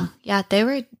young. Yeah, they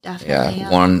were definitely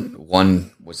young.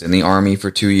 One was in the Army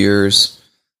for 2 years.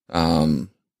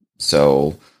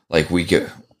 So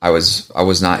I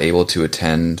was not able to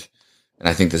attend, and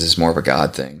I think this is more of a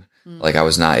God thing. I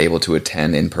was not able to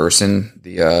attend in person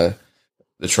the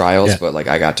trials, but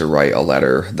I got to write a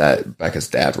letter that Becca's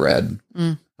dad read,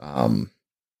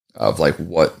 of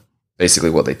what they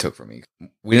took from me.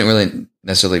 We didn't really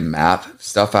necessarily map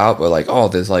stuff out,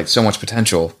 but there's so much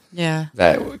potential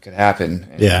that could happen.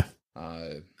 And,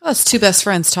 it's two best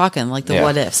friends talking, the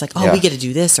what ifs, we get to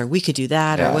do this, or we could do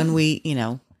that, or when we,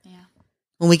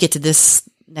 when we get to this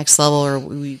next level, or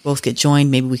we both get joined,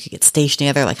 maybe we could get stationed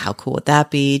together. How cool would that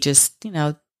be? Just,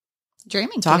 dreaming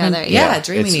talking together. Yeah,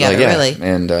 dreaming together, really.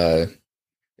 And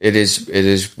it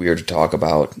is weird to talk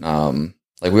about.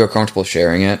 We were comfortable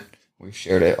sharing it. We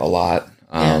shared it a lot.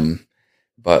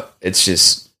 But it's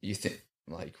just, you think,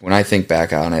 when I think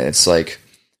back on it, it's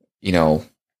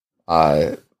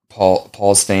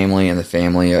Paul's family and the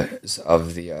family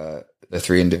of the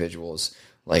three individuals.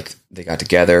 They got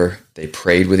together, they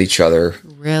prayed with each other.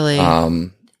 Really?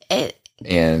 I feel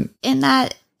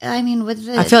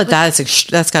like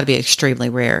that's got to be extremely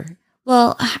rare.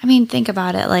 Well, I mean, think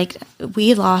about it.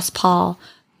 We lost Paul,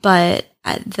 but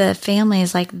the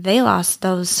families, they lost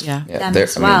them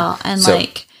as well.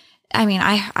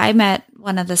 I met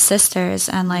one of the sisters,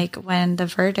 and when the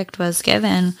verdict was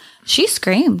given, she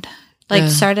screamed,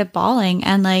 started bawling,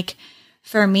 and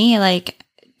for me,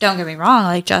 don't get me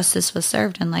wrong, justice was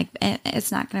served, and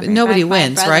it's not going to be. Nobody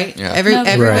wins, right? Yeah.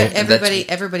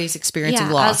 Everybody's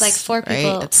experiencing loss. I was 4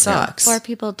 people. Right? It sucks. 4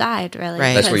 people died. Really,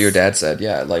 right? That's what your dad said.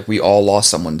 Yeah, we all lost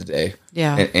someone today.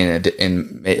 Yeah, and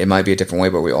it might be a different way,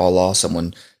 but we all lost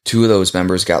someone. 2 of those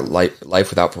members got life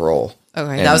without parole.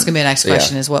 Okay, and that was going to be the next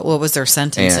question. Is what was their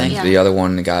sentencing? And the other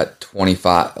one got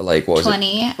 25. What was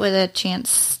 20 with a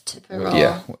chance to parole.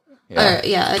 Yeah.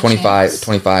 Yeah, a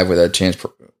 25 with a chance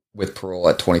with parole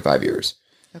at 25 years.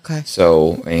 Okay.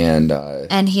 So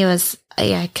and he was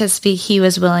because he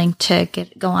was willing to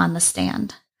go on the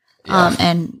stand,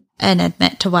 and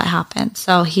admit to what happened.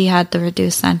 So he had the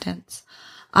reduced sentence.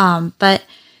 But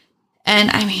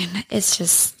I mean, it's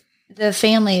just the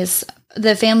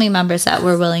family members that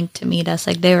were willing to meet us,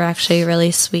 like they were actually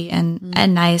really sweet and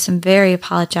nice and very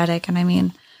apologetic. And I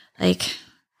mean, like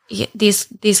these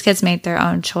kids made their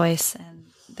own choice, and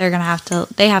they have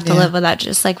to live with that,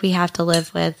 just like we have to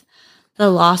live with the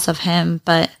loss of him.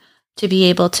 But to be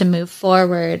able to move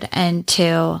forward and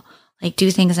to like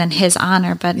do things in his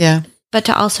honor, but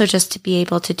to also just to be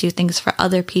able to do things for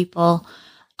other people,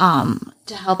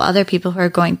 to help other people who are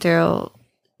going through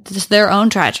their own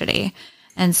tragedy.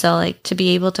 And so like to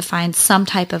be able to find some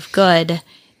type of good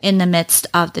in the midst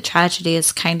of the tragedy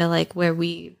is kind of like where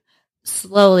we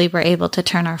slowly were able to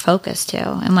turn our focus to.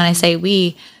 And when I say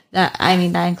we, that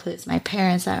includes my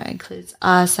parents, that includes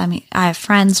us. I mean, I have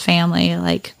friends, family,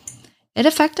 like it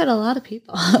affected a lot of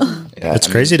people. Yeah, it's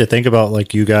crazy to think about,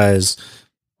 like you guys,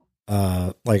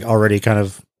 like already kind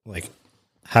of like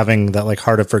having that like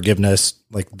heart of forgiveness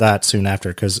like that soon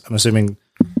after. Cause I'm assuming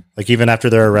like even after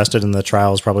they're arrested and the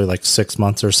trial is probably like 6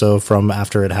 months or so from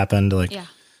after it happened. Like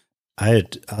I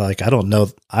don't know.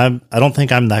 I don't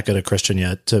think I'm that good a Christian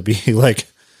yet to be like,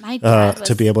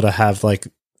 to be able to have like,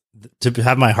 to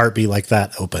have my heart be like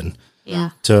that open.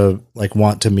 Yeah. To like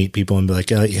want to meet people and be like,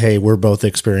 hey, we're both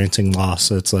experiencing loss.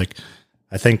 So it's like,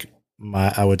 I think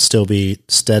I would still be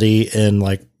steady in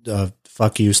like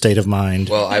fuck you state of mind.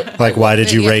 Well, why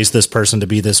did you raise this person to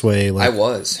be this way? Like, I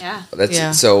was.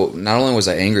 Yeah. So not only was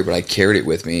I angry, but I carried it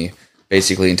with me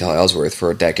basically until Ellsworth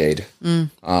for a decade.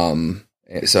 So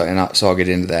I'll get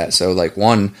into that. So like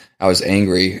I was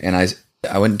angry and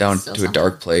I went down to a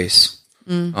dark place.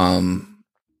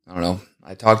 I don't know.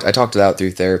 I talked it out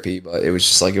through therapy, but it was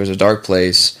just like, it was a dark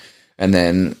place. And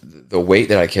then the weight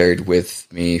that I carried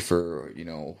with me for,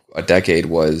 a decade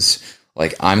was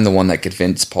like, I'm the one that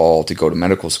convinced Paul to go to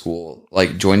medical school,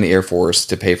 like join the Air Force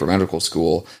to pay for medical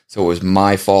school. So it was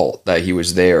my fault that he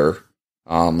was there,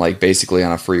 like basically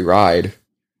on a free ride,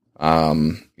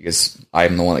 because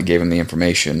I'm the one that gave him the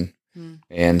information.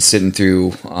 And sitting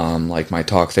through, like my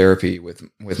talk therapy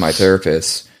with my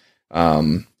therapist,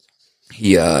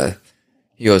 he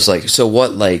was like, so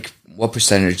what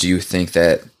percentage do you think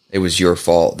that it was your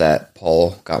fault that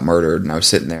Paul got murdered? And I was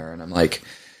sitting there and I'm like,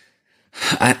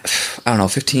 I don't know,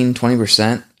 15,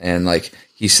 20%. And like,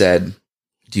 he said,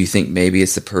 do you think maybe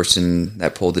it's the person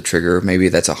that pulled the trigger? Maybe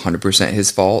that's 100%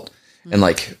 his fault. And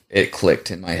like, it clicked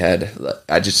in my head.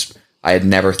 I had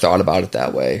never thought about it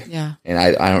that way. Yeah. And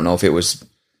I don't know if it was,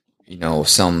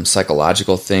 some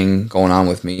psychological thing going on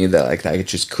with me that like, I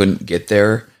just couldn't get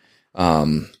there.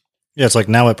 Yeah, it's like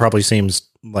now it probably seems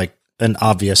like an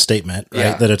obvious statement, right?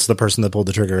 Yeah. That it's the person that pulled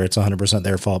the trigger. It's 100%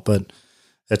 their fault, but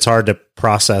it's hard to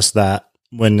process that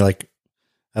when like,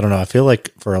 I don't know. I feel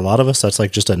like for a lot of us, that's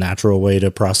like just a natural way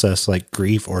to process like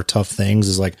grief or tough things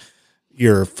is like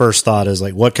your first thought is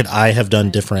like, what could I have done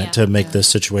different to make this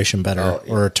situation better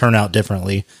or turn out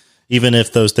differently? Even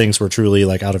if those things were truly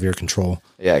like out of your control.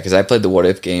 Yeah. Cause I played the what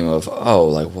if game of,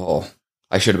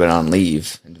 I should have been on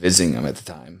leave and visiting them at the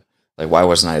time. Like, why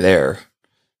wasn't I there?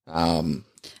 And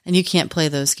you can't play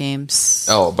those games.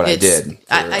 Oh, but I did.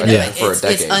 I know for a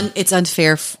decade. It's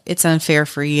unfair. It's unfair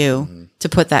for you to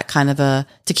put that kind of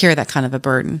to carry that kind of a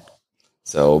burden.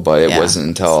 So, but it wasn't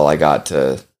until I got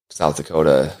to South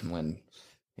Dakota when,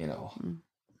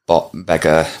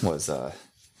 Becca was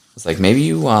like, maybe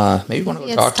you want to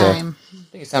go talk to. I think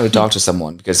it's time to talk to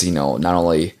someone because not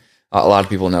only a lot of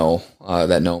people know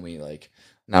that know me, like.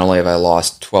 Not only have I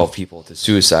lost 12 people to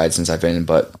suicide since I've been,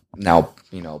 but now,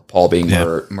 Paul being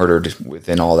murdered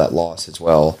within all that loss as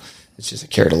well. It's just,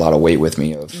 it carried a lot of weight with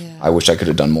me of, I wish I could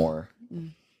have done more.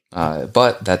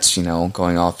 But that's,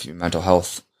 going off your mental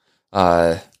health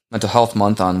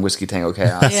month on Whiskey Tango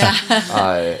Chaos.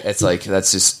 It's like,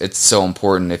 it's so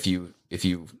important if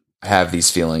you have these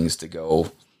feelings to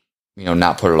go,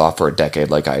 not put it off for a decade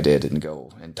like I did and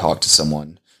go and talk to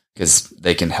someone. Because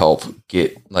they can help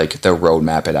get like their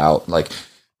roadmap it out. Like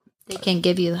they can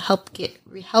help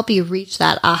you reach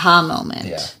that aha moment.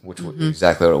 Yeah, which was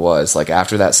exactly what it was. Like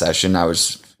after that session, I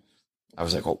was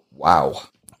like, oh wow.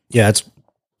 Yeah, it's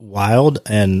wild,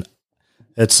 and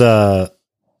it's like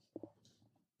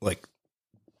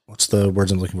what's the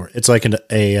words I'm looking for? It's like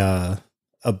a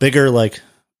bigger like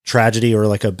tragedy or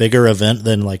like a bigger event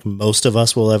than like most of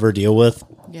us will ever deal with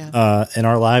in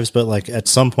our lives, but like at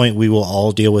some point we will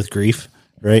all deal with grief,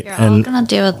 right? You're all gonna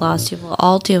deal with loss. You will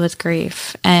all deal with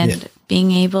grief, and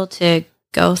being able to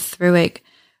go through it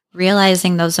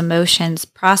realizing those emotions,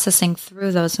 processing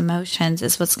through those emotions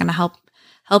is what's going to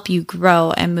help you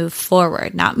grow and move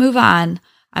forward, not move on.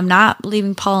 I'm not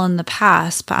leaving Paul in the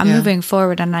past, but I'm moving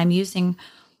forward, and I'm using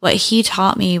what he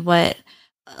taught me, what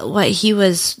he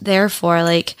was there for.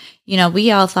 Like,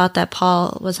 we all thought that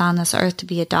Paul was on this earth to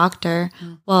be a doctor.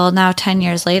 Well, now 10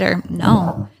 years later,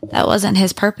 no, that wasn't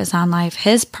his purpose on life.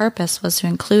 His purpose was to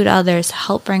include others,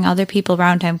 help bring other people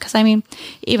around him. Because,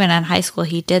 even in high school,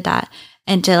 he did that.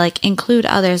 And to include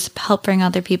others, help bring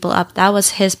other people up. That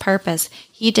was his purpose.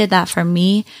 He did that for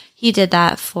me. He did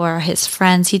that for his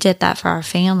friends. He did that for our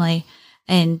family.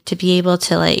 And to be able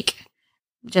to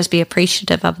just be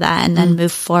appreciative of that and then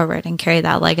move forward and carry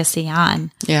that legacy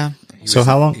on. Yeah.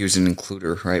 How long? He was an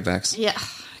includer, right, Bex? Yeah.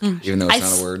 Even though it's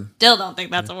not a word. Still don't think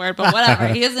that's a word, but whatever.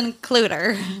 He is an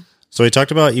includer. So we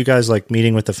talked about you guys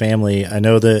meeting with the family. I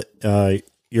know that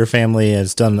your family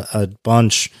has done a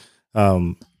bunch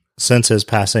since his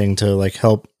passing to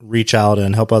help reach out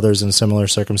and help others in similar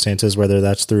circumstances, whether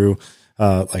that's through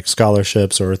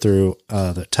scholarships or through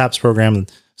the TAPS program.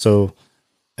 So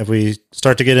if we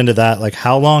start to get into that,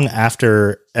 how long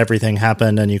after everything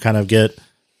happened and you kind of get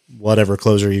whatever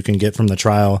closure you can get from the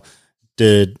trial,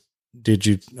 did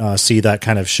you see that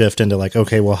kind of shift into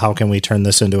okay, well, how can we turn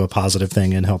this into a positive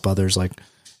thing and help others?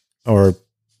 Or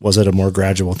was it a more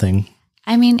gradual thing?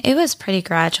 It was pretty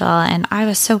gradual, and I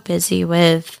was so busy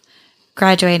with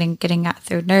graduating, getting out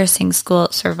through nursing school,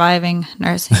 surviving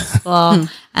nursing school, and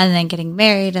then getting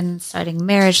married and starting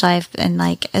marriage life. And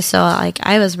I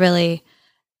was really,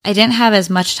 I didn't have as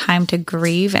much time to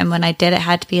grieve. And when I did, it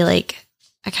had to be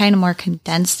a kind of more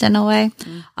condensed in a way.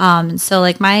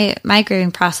 So my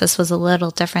grieving process was a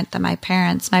little different than my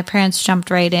parents. My parents jumped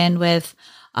right in with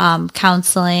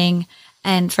counseling.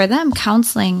 And for them,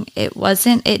 counseling,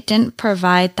 it didn't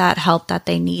provide that help that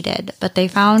they needed, but they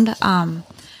found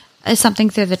something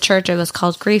through the church. It was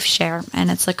called Grief Share, and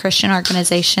it's a Christian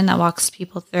organization that walks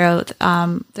people through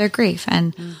their grief,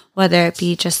 and whether it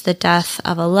be just the death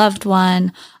of a loved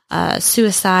one,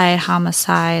 suicide,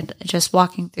 homicide, just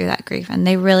walking through that grief. And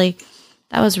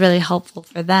that was really helpful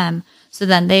for them. So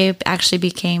then they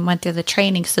actually went through the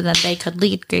training so that they could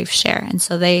lead Grief Share. And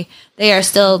so they are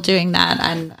still doing that.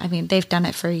 And they've done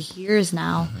it for years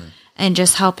now. And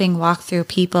just helping walking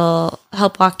people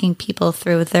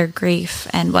through their grief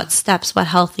and what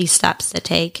healthy steps to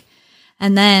take.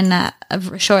 And then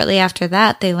shortly after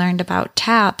that, they learned about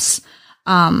TAPS,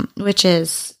 which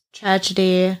is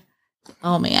tragedy.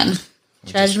 Oh man.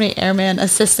 Tragedy Airman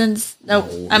Assistance. Nope,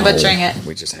 I'm butchering it.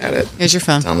 We just had it. Here's your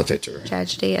phone. It's on the picture.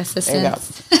 Tragedy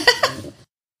Assistance.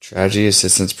 Tragedy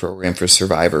Assistance Program for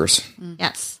Survivors.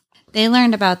 Yes. They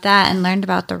learned about that and learned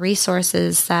about the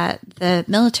resources that the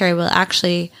military will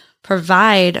actually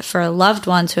provide for loved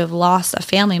ones who have lost a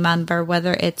family member,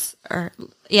 whether it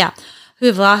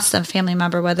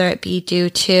be due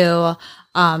to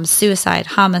suicide,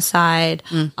 homicide,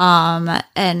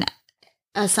 and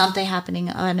something happening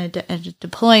on a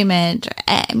deployment,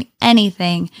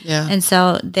 anything. Yeah. And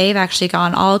so they've actually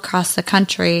gone all across the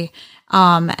country,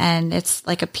 and it's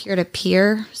a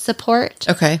peer-to-peer support.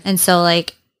 Okay. And so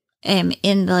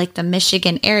in the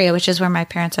Michigan area, which is where my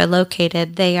parents are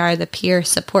located, they are the peer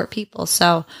support people.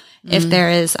 So if there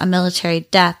is a military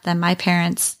death, then my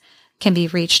parents can be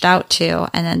reached out to,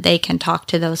 and then they can talk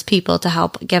to those people to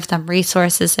help give them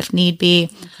resources if need be,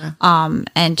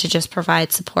 and to just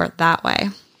provide support that way.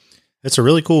 It's a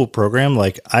really cool program.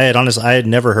 I had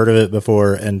never heard of it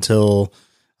before until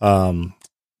Chad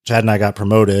and I got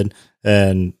promoted,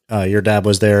 and your dad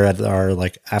was there at our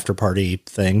after party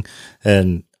thing,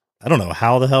 and I don't know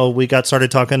how the hell we got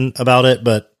started talking about it,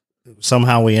 but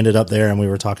somehow we ended up there and we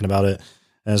were talking about it.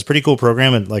 And it's a pretty cool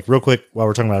program. And real quick, while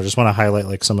we're talking about it, I just want to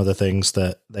highlight some of the things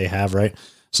that they have, right?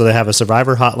 So they have a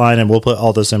survivor hotline, and we'll put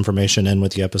all this information in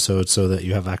with the episode so that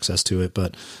you have access to it.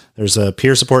 But there's a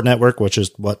peer support network, which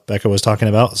is what Becca was talking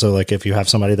about. So if you have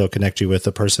somebody, they'll connect you with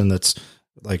a person that's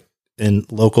in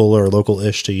local or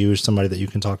local-ish to you, somebody that you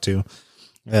can talk to.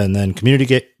 And then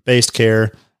community-based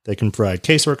care. They can provide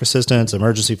casework assistance,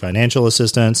 emergency financial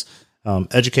assistance,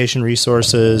 education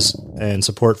resources, and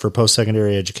support for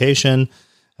post-secondary education.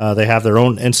 They have their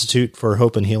own Institute for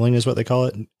Hope and Healing is what they call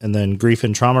it. And then grief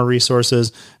and trauma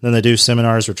resources. And then they do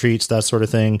seminars, retreats, that sort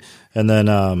of thing. And then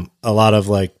a lot of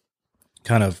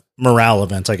kind of morale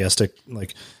events, I guess, to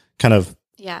kind of.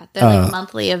 Yeah, they're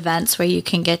monthly events where you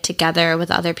can get together with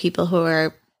other people who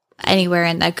are anywhere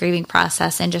in that grieving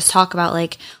process and just talk about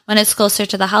when it's closer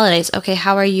to the holidays. Okay,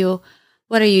 how are you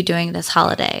what are you doing this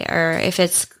holiday? Or if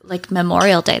it's like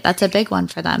Memorial Day, that's a big one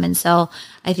for them. And so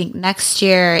I think next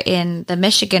year in the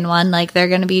Michigan one, like they're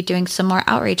going to be doing some more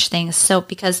outreach things. So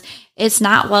because it's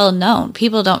not well known,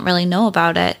 people don't really know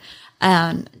about it.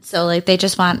 So like they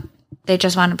just want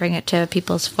to bring it to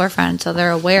people's forefront. So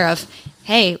they're aware of,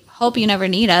 hey, hope you never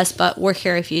need us, but we're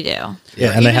here if you do.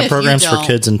 Yeah, and they have programs for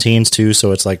kids and teens too,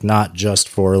 so it's like not just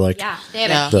for like they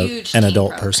have a huge an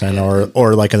adult person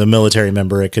or like a military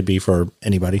member. It could be for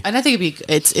anybody. And I think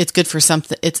it's good for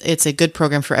something. It's a good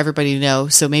program for everybody to know.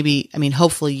 So maybe, I mean,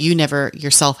 hopefully you never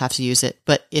yourself have to use it,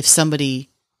 but if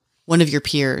one of your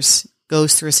peers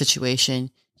goes through a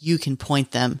situation, you can point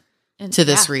them to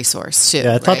this resource too.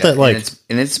 Yeah, I thought that like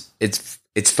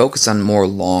it's focused on more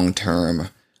long term.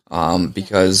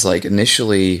 Because like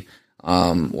initially,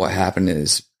 what happened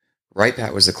is Right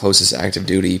Pat was the closest active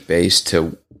duty base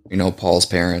to, Paul's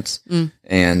parents.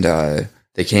 And,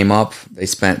 they came up, they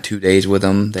spent 2 days with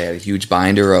him. They had a huge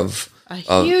binder of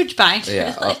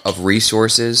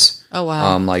resources. Oh,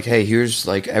 wow. Like, hey, here's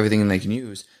like everything they can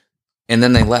use. And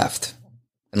then they left.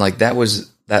 And like, that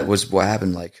was what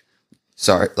happened. Like,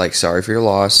 sorry for your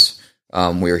loss.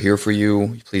 We are here for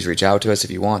you. Please reach out to us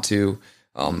if you want to.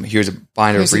 Here's a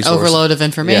binder of resources. Overload of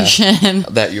information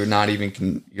that you don't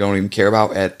even care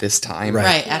about at this time.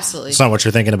 Right, absolutely. It's not what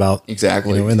you're thinking about.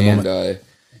 Exactly. In the moment. And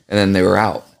then they were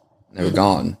out. They were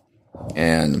gone.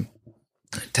 And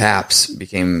TAPS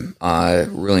became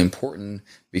really important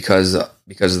because of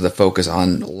the focus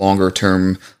on longer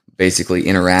term, basically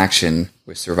interaction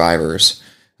with survivors.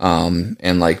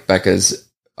 And like Becca's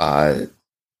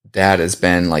dad has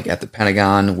been like at the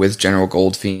Pentagon with General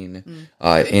Goldfein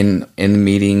in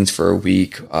meetings for a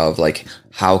week of like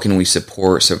how can we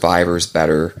support survivors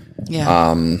better?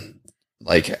 Yeah.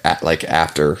 What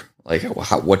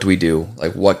do we do?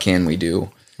 Like what can we do?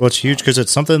 Well, it's huge because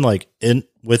it's something like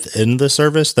within the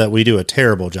service that we do a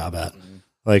terrible job at.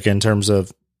 Like in terms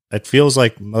of, it feels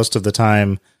like most of the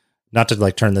time, not to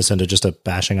like turn this into just a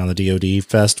bashing on the DoD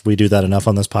fest. We do that enough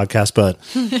on this podcast, but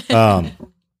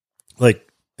like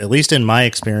at least in my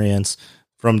experience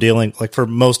from dealing, like for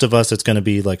most of us, it's going to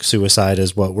be like suicide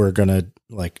is what we're going to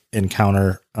like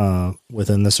encounter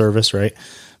within the service. Right.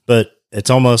 But it's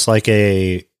almost like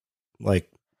like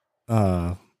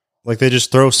they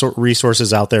just throw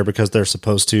resources out there because they're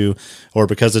supposed to, or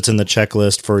because it's in the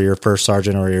checklist for your first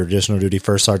sergeant or your additional duty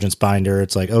first sergeant's binder.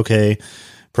 It's like, okay,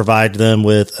 provide them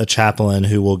with a chaplain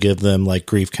who will give them like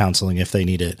grief counseling if they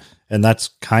need it. And that's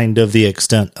kind of the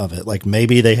extent of it. Like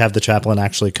maybe they have the chaplain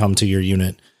actually come to your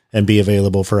unit and be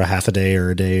available for a half a day or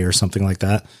a day or something like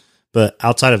that. But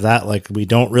outside of that, like we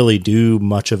don't really do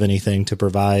much of anything to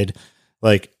provide,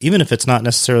 like, even if it's not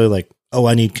necessarily like, oh,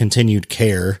 I need continued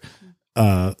care,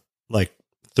 like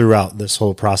throughout this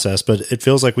whole process, but it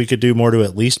feels like we could do more to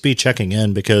at least be checking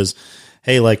in because,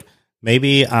 hey, like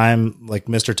maybe I'm like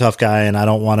Mr. Tough Guy and I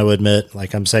don't want to admit,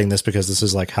 like I'm saying this because this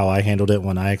is like how I handled it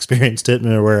when I experienced it,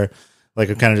 where like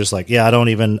I'm kind of just like, yeah,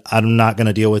 I'm not going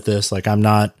to deal with this. Like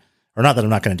not that I'm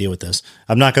not going to deal with this.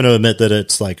 I'm not going to admit that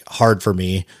it's like hard for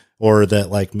me or that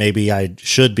like maybe I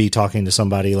should be talking to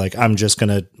somebody. Like I'm just going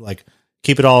to like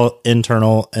keep it all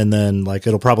internal and then like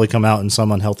it'll probably come out in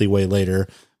some unhealthy way later.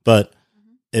 But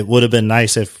it would have been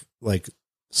nice if like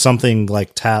something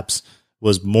like TAPS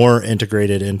was more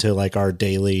integrated into like our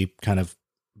daily kind of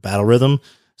battle rhythm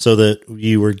so that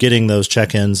you were getting those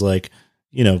check-ins like,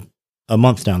 a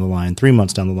month down the line, 3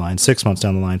 months down the line, 6 months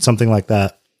down the line, something like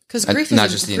that. Because grief is not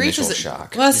just the initial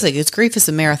shock. Well, that's it's grief is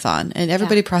a marathon and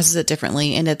everybody processes it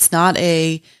differently. And it's not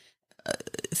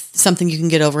something you can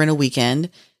get over in a weekend.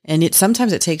 And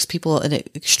sometimes it takes people an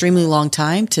extremely long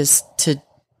time to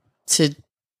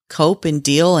cope and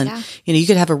deal. And, you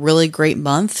could have a really great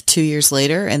month 2 years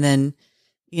later. And then,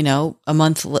 a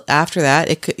month after that,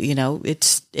 it could,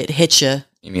 it hits you.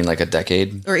 You mean like a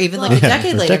decade? Or even like a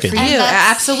decade later for you.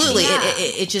 Absolutely. Yeah.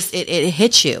 It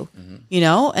hits you,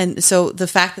 And so the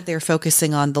fact that they're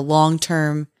focusing on the long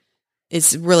term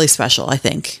is really special, I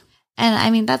think. And I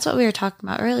mean, that's what we were talking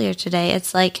about earlier today.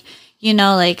 It's like,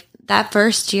 like that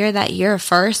first year, that year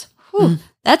first,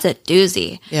 that's a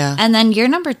doozy. Yeah. And then year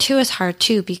number 2 is hard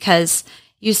too, because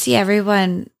you see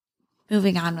everyone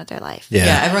moving on with their life.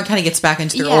 Yeah. Everyone kind of gets back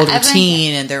into their old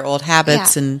routine and their old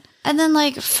habits. Yeah. And then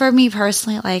like for me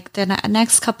personally, like the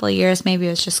next couple of years, maybe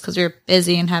it was just because we were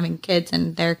busy and having kids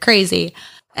and they're crazy.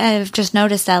 I've just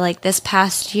noticed that like this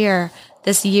past year,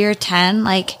 this year 10,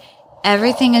 like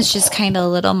everything is just kind of a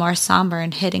little more somber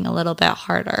and hitting a little bit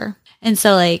harder. And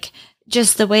so like,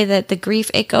 just the way that the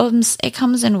grief, it comes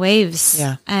in waves.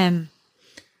 Yeah.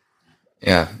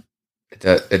 Yeah,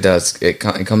 it does. It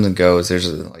comes and goes.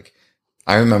 There's like,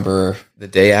 I remember the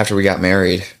day after we got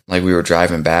married, like we were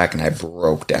driving back and I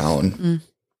broke down.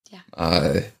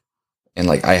 Yeah. And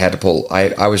like I had to pull,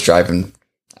 I was driving,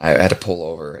 I had to pull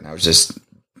over and I was just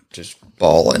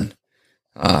bawling.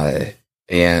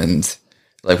 And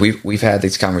like we've had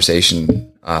this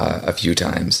conversation a few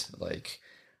times. Like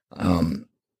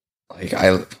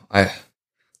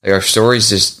our story's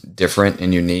just different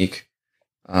and unique.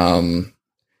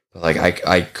 But like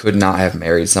I could not have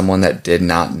married someone that did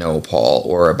not know Paul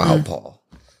or about Paul.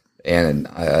 And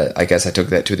I guess I took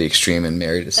that to the extreme and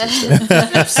married a sister.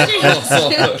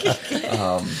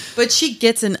 But she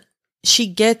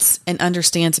gets and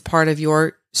understands a part of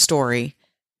your story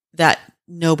that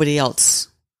nobody else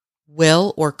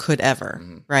will or could ever,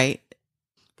 right?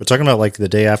 We're talking about like the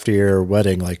day after your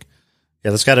wedding, like,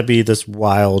 yeah, there's got to be this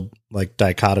wild like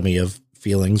dichotomy of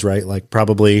feelings, right? Like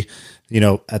probably,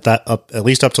 at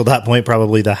least up till that point,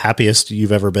 probably the happiest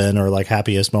you've ever been or like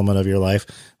happiest moment of your life.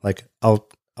 Like I'll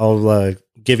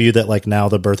give you that, like now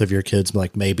the birth of your kids,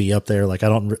 like maybe up there. Like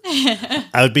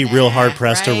I would be real hard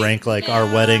pressed to rank like our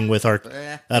wedding with our,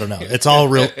 I don't know. It's all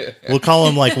real. We'll call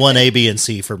them like 1 A, B, and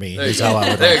C for me is how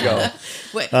I would. There you go.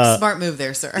 Wait, smart move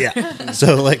there, sir. Yeah.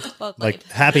 So like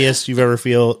happiest you ever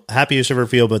feel,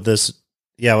 but this,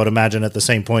 yeah, I would imagine at the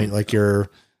same point, like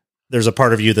there's a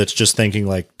part of you that's just thinking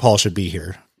like Paul should be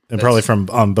here, and probably from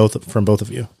both of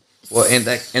you. Well, and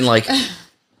that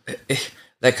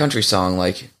country song,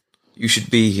 like you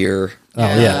should be here. Oh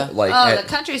yeah. Like the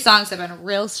country songs have been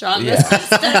real strong. Yeah.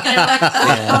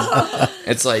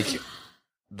 It's like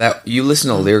that. You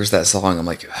listen to the lyrics of that song. I'm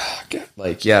like,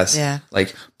 yes, yeah.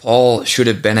 Like Paul should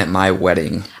have been at my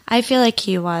wedding. I feel like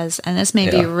he was, and this may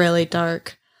be really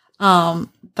dark.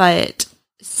 But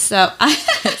so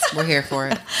we're here for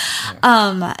it.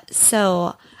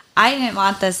 So I didn't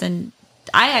want this, and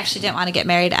I actually didn't want to get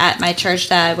married at my church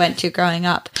that I went to growing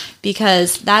up,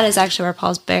 because that is actually where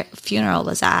Paul's funeral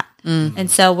was at. And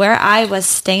so where I was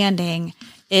standing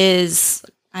is,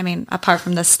 I mean, apart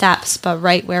from the steps, but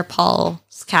right where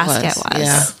Paul's casket was.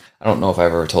 Yeah. I don't know if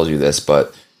I've ever told you this,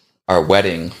 but our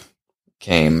wedding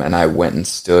came and I went and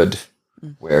stood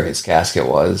where his casket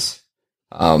was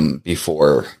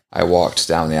before I walked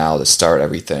down the aisle to start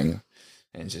everything,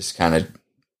 and just kind of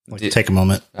take a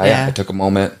moment. I took a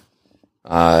moment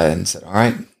and said, all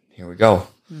right, here we go.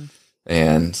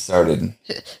 And started.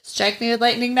 Strike me with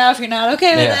lightning now if you're not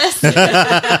okay with this.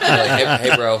 Like,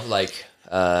 hey, bro, like,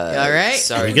 all right.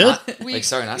 Sorry, good?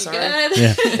 Sorry, not sorry.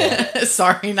 Yeah.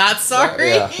 Sorry, not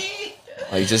sorry. Yeah.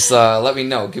 Like, just let me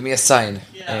know. Give me a sign.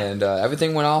 Yeah. And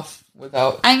everything went off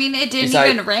without. I mean, it didn't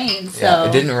even rain. So yeah,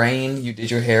 it didn't rain. You did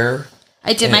your hair.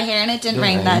 I did my hair, and it didn't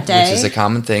rain that day. Which is a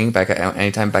common thing.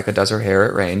 Anytime Becca does her hair,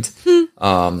 it rained.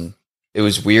 It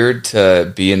was weird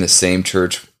to be in the same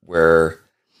church where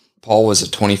Paul was a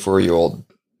 24-year-old,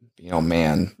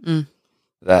 man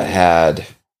that had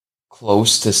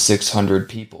close to 600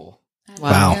 people.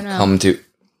 Wow.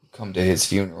 Come to his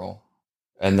funeral,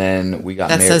 and then we got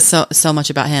married. That says so much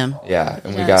about him. Yeah,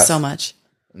 and we got so much.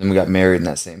 And then we got married in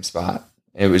that same spot.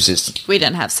 It was just we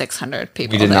didn't have 600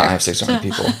 people. We did not have 600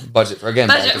 people. Budget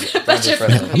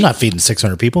friendly. I'm not feeding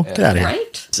 600 people. Yeah. Get out of here.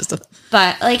 Right?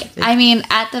 But I mean,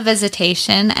 at the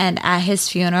visitation and at his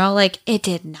funeral, like it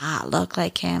did not look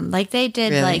like him. Like they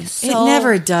did, really? like so. It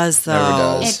never does,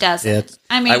 though. Never does. It doesn't. Yeah.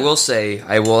 I mean, I will say,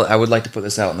 I would like to put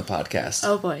this out in the podcast.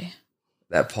 Oh boy,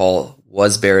 that Paul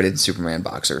was buried in Superman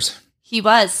boxers. He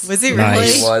was. Was he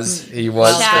Nice. really? He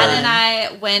was. Chad and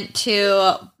I went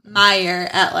to Meyer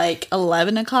at like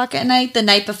 11 o'clock at night the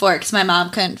night before because my mom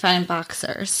couldn't find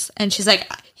boxers, and she's like,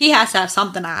 he has to have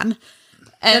something on.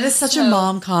 And that is such a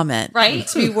mom comment, right?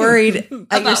 To be worried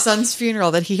at your son's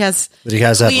funeral that he has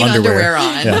that underwear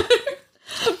on. Yeah.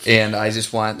 And I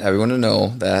just want everyone to know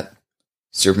that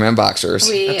Superman boxers.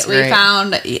 We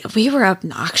found we were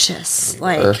obnoxious.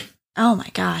 Oh my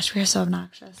gosh, we were so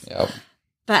obnoxious. Yep.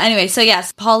 But anyway, so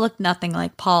yes, Paul looked nothing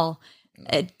like Paul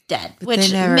dead,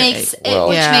 which makes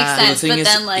sense. But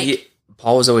then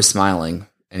Paul was always smiling,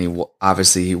 and he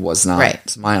was not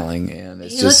smiling, and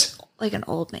it's just looked like an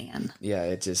old man. Yeah,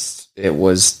 it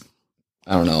was.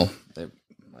 I don't know.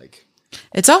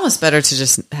 It's almost better to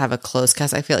just have a close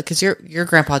cast. I feel like because your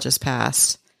grandpa just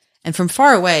passed, and from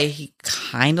far away he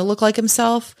kind of looked like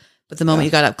himself, but the moment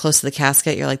you got up close to the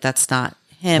casket, you're like, that's not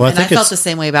him. Well, and I felt the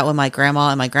same way about when my grandma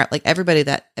and my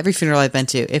every funeral I've been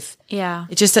to. It's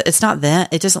not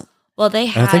that. It doesn't. Well,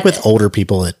 I think with older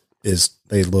people,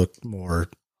 they look more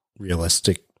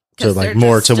realistic to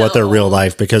more to what their real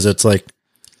life, because it's like,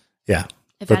 yeah.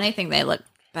 If anything, they look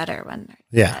better when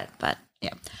they're dead, but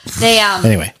yeah. They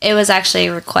anyway. It was actually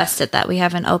requested that we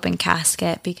have an open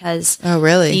casket because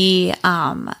really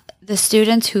the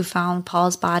students who found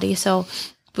Paul's body. So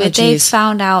they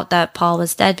found out that Paul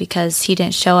was dead because he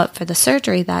didn't show up for the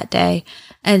surgery that day.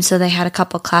 And so they had a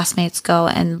couple classmates go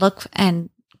and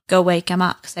go wake him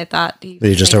up because they thought he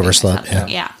just overslept.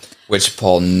 Yeah. Which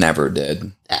Paul never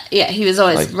did. He was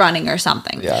always running or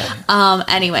something. Yeah.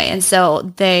 Anyway, and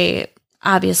so they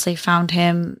obviously found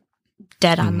him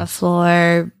dead on the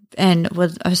floor and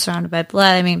was surrounded by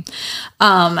blood. I mean,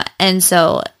 and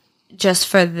so just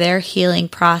for their healing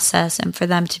process and for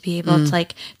them to be able to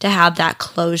to have that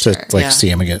closure, to see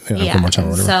him again one more time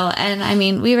or whatever. So, and I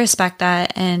mean, we respect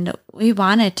that, and we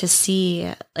wanted to see,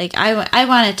 I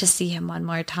wanted to see him one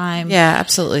more time. Yeah,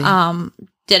 absolutely.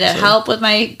 Did it help with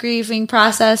my grieving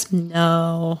process?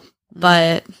 No,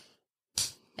 but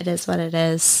it is what it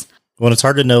is. Well, it's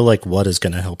hard to know what is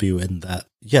going to help you in that.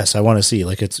 Yes, I want to see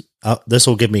it's this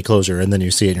will give me closure, and then you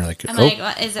see it, and you're like,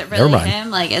 what, is it really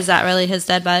him? Is that really his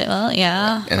dead body? Well,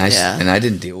 yeah. And I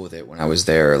didn't deal with it when I was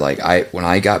there. When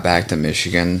I got back to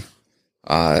Michigan,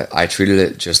 I treated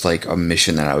it just like a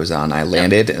mission that I was on. I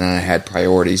landed, and then I had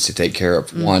priorities to take care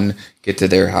of. One, get to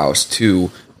their house. Two,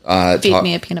 feed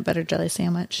me a peanut butter jelly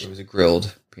sandwich. It was a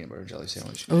grilled peanut butter jelly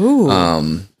sandwich. Ooh.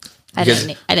 I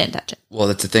didn't touch it. Well,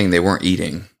 that's the thing. They weren't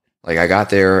eating. I got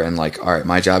there and all right,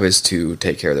 my job is to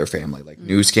take care of their family.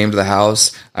 News came to the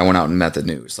house. I went out and met the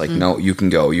news. No, you can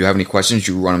go. You have any questions?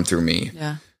 You run them through me.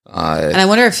 Yeah. And I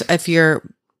wonder if your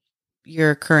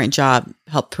current job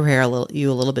helped prepare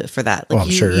you a little bit for that. I'm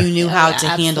sure. You knew how to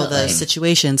handle those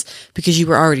situations because you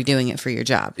were already doing it for your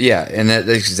job. Yeah. And that's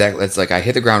exactly, that's I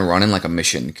hit the ground running like a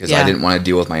mission because I didn't want to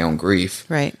deal with my own grief.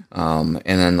 Right. And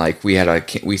then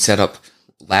we set up,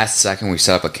 last second, we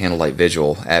set up a candlelight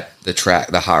vigil at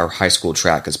the high school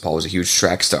track because Paul was a huge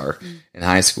track star in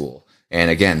high school. And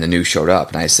again, the news showed up,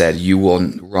 and I said, "You will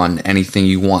run anything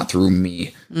you want through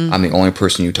me. I'm the only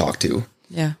person you talk to."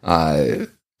 Yeah.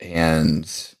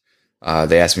 And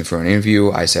they asked me for an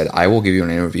interview. I said, "I will give you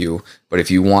an interview, but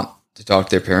if you want to talk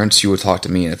to their parents, you will talk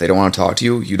to me. And if they don't want to talk to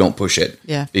you, you don't push it.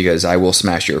 Yeah. Because I will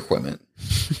smash your equipment."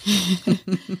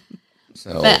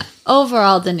 But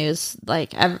overall, the news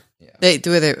they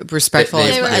were respectful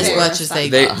as much as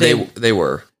they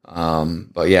were.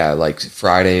 But yeah,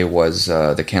 Friday was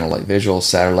the candlelight vigil.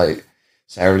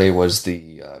 Saturday was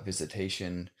the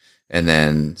visitation, and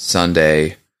then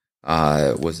Sunday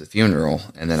was the funeral.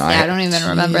 And then I don't even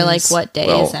remember what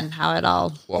days and how it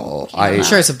all. Well, I'm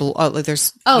sure it's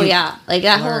there's. Oh yeah,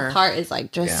 that whole part is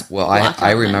just. Yeah. Well,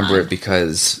 I remember it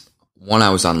because one,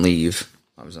 I was on leave.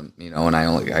 I was on, and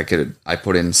I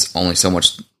put in only so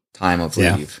much time of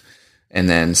leave. And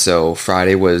then, so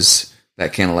Friday was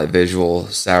that candlelight visual.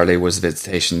 Saturday was the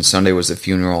visitation. Sunday was the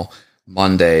funeral.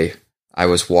 Monday, I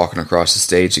was walking across the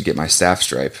stage to get my staff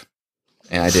stripe.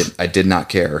 And I did not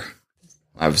care.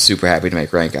 I was super happy to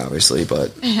make rank, obviously,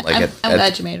 but I'm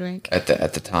glad you made rank. At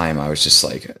the time, I was just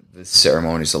this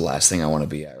ceremony is the last thing I want to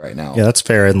be at right now. Yeah, that's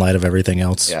fair in light of everything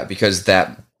else. Yeah, because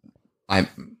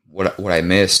what I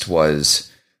missed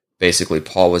was basically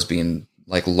Paul was being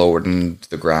lowered into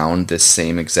the ground this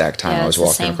same exact time I was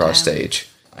walking across stage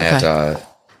at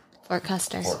Fort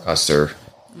Custer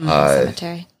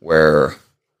Cemetery, where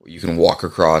you can walk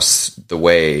across the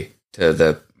way to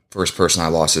the first person I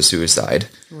lost to suicide.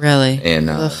 Really? In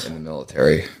the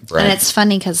military. Brent. And it's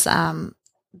funny because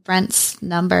Brent's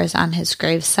numbers on his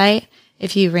gravesite,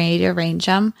 if you rearrange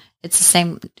them, it's the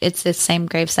same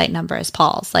gravesite number as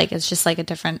Paul's. It's just a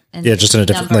different. Just in a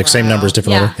different, same numbers,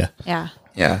 different order. Yeah.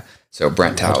 Yeah. So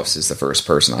Brent House is the first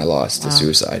person I lost to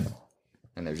suicide,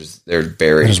 and they're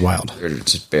buried. That is wild. They're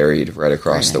just buried right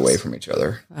across the way from each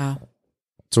other. Wow.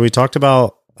 So we talked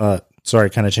about. Sorry,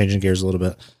 kind of changing gears a little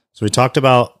bit. So we talked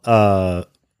about the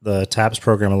TAPS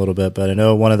program a little bit, but I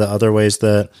know one of the other ways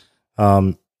that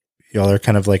y'all are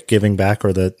kind of giving back,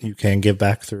 or that you can give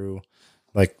back through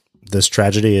this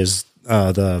tragedy, is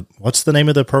what's the name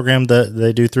of the program that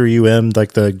they do through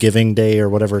the Giving Day or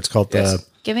whatever it's called? Yes.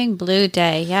 Giving Blue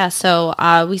Day. Yeah. So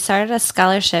we started a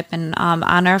scholarship in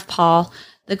honor of Paul.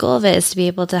 The goal of it is to be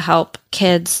able to help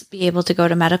kids be able to go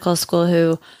to medical school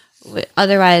who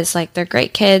otherwise, they're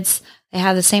great kids. They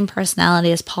have the same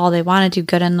personality as Paul. They want to do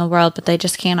good in the world, but they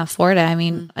just can't afford it. I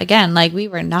mean, again, we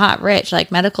were not rich.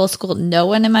 Medical school, no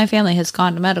one in my family has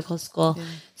gone to medical school. Yeah.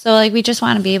 So, we just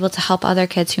want to be able to help other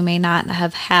kids who may not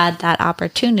have had that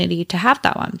opportunity to have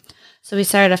that one. So we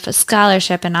started a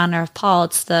scholarship in honor of Paul.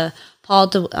 It's the Paul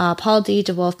D.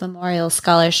 DeWolf Memorial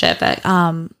Scholarship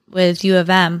with U of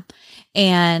M.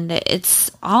 And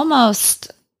it's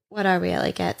almost... What are we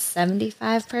at? At 75%?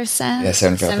 Yeah,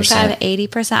 75%.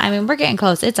 80%. I mean, we're getting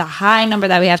close. It's a high number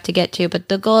that we have to get to, but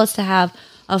the goal is to have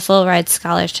a full ride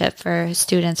scholarship for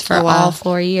students for all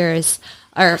 4 years.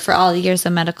 or for all the years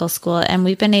of medical school. And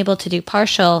we've been able to do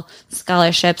partial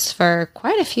scholarships for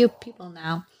quite a few people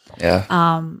now. Yeah.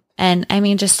 And I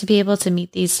mean, just to be able to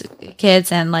meet these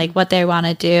kids and like what they want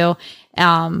to do,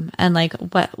 and like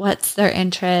what's their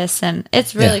interests, and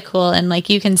it's really cool. And like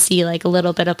you can see like a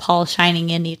little bit of Paul shining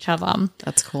in each of them.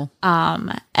 That's cool.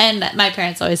 And my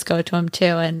parents always go to him too,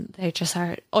 and they just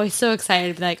are always so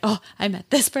excited to be like, oh, I met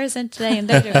this person today, and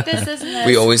they're doing this, and this.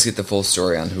 We always get the full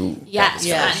story on who. Yes,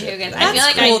 Yeah. on who gets. That's I feel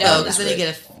like cool I know though, because that.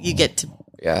 then you get to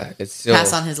Yeah, it's still,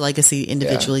 pass on his legacy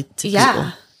individually to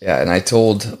people. Yeah, and I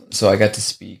got to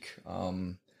speak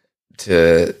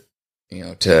to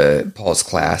Paul's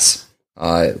class.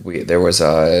 There was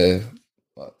a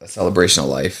celebration of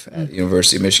life at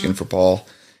University of Michigan for Paul,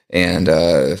 and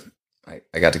I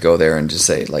got to go there and just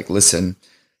say, like, listen,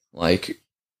 like,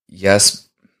 yes,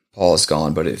 Paul is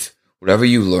gone, but if whatever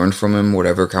you learned from him,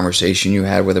 whatever conversation you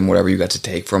had with him, whatever you got to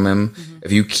take from him,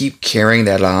 if you keep carrying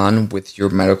that on with your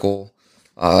medical,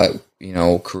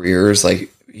 careers, like,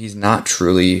 he's not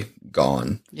truly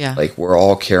gone. Yeah. Like, we're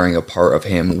all carrying a part of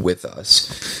him with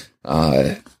us.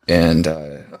 And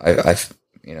I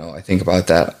think about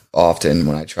that often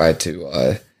when I try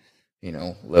to,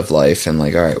 live life, and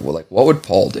like, all right, well, like, what would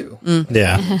Paul do?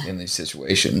 In these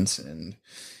situations? And,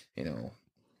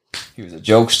 he was a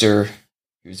jokester.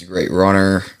 He was a great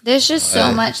runner. There's just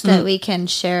so much that we can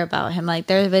share about him. Like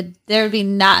there would be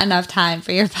not enough time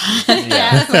for your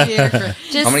podcast.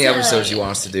 How many episodes do you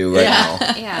want us to do right now?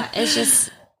 Yeah, it's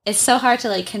so hard to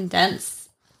like condense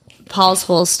Paul's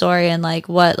whole story and like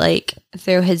what like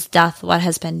through his death, what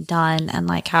has been done, and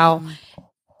like how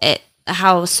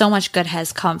so much good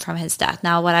has come from his death.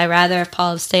 Now, would I rather if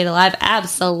Paul had stayed alive?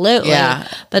 Absolutely. Yeah.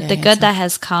 But the good that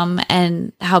has come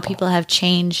and how people have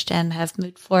changed and have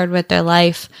moved forward with their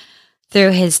life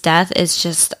through his death is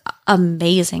just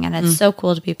amazing. And it's so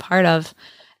cool to be part of.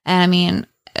 And I mean,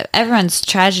 everyone's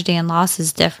tragedy and loss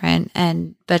is different.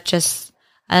 But just,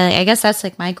 I guess that's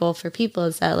like my goal for people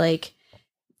is that like,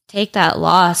 take that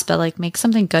loss, but like make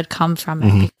something good come from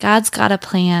it. God's got a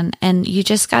plan and you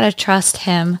just got to trust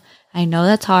him. I know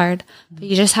that's hard, but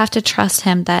you just have to trust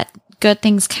him that good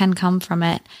things can come from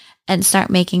it and start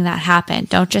making that happen.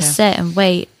 Don't just sit and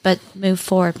wait, but move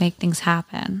forward, make things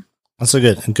happen. That's a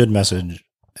good message.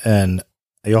 And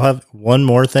you'll have one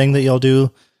more thing that y'all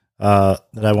do that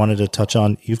I wanted to touch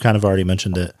on. You've kind of already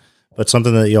mentioned it, but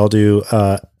something that y'all do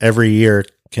every year.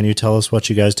 Can you tell us what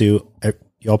you guys do?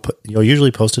 You'll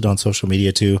usually post it on social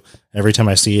media too. Every time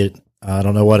I see it, I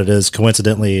don't know what it is.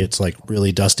 Coincidentally, it's like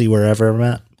really dusty wherever I'm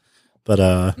at.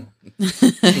 But it's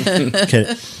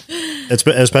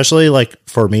especially like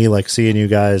for me, like seeing you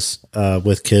guys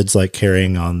with kids, like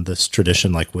carrying on this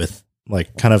tradition, like with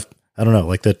like kind of, I don't know,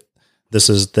 like that this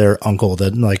is their uncle,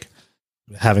 that like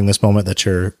having this moment that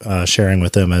you're sharing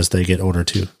with them as they get older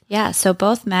too. Yeah. So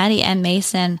both Maddie and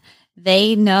Mason,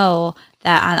 they know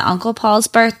that on Uncle Paul's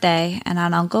birthday and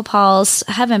on Uncle Paul's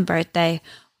heaven birthday,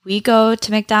 we go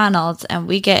to McDonald's and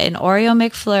we get an Oreo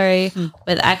McFlurry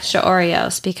with extra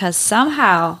Oreos because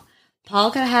somehow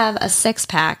Paul could have a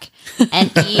 6-pack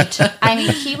and eat. I mean,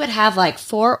 he would have like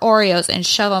 4 Oreos and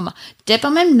shove them, dip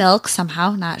them in milk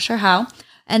somehow, not sure how,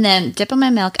 and then dip them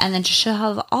in milk and then just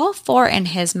shove all 4 in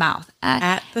his mouth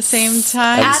at the same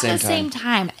time. At the same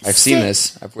time. I've seen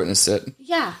this. I've witnessed it.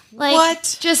 Yeah, like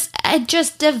what?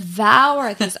 Just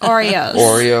devour these Oreos.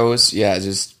 Oreos, yeah,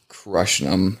 just crushing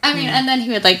them. I mean, and then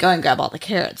he would like go and grab all the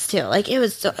carrots too. Like it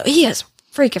was, he is a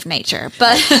freak of nature,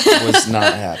 but was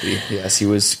not happy. Yes, he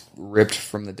was ripped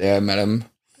from the day I met him.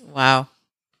 Wow.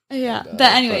 Yeah,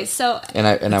 but anyway, so and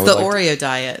I it's the Oreo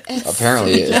diet.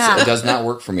 Apparently, it does not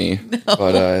work for me. No.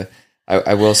 But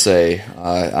I will say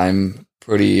I'm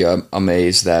pretty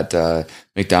amazed that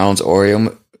McDonald's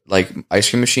Oreo like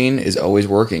ice cream machine is always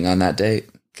working on that date.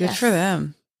 Good for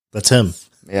them. That's him.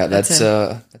 Yeah, that's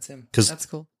him. Because that's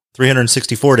cool.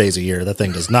 364 days a year, that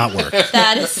thing does not work.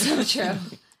 That is so true.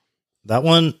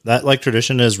 That like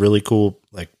tradition is really cool.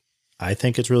 Like, I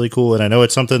think it's really cool. And I know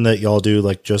it's something that y'all do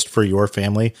like just for your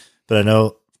family, but I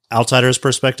know outsider's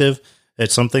perspective,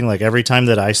 it's something like every time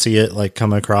that I see it like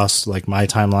come across like my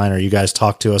timeline or you guys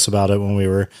talk to us about it when we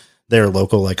were there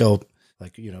local, like, oh,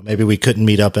 like, maybe we couldn't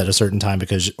meet up at a certain time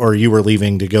or you were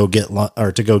leaving to go get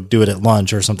or to go do it at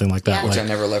lunch or something like that. Which like, I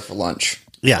never left for lunch.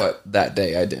 Yeah. But that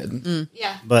day I did.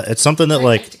 Yeah. But it's something that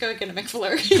like to go get a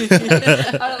McFlurry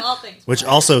out of all things. Which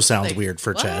also sounds weird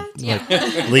for what? Chad. Yeah.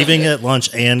 Like leaving at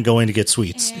lunch and going to get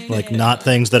sweets. Like not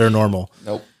things that are normal.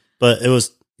 Nope. But it was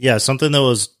something that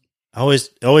was always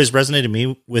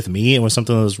resonated with me and was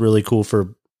something that was really cool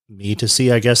for me to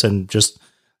see, I guess, and just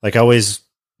like I always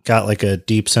got like a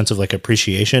deep sense of like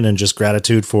appreciation and just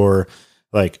gratitude for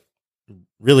like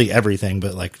really everything,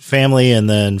 but like family, and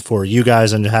then for you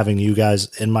guys and having you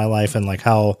guys in my life, and like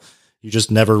how you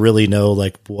just never really know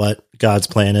like what God's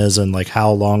plan is and like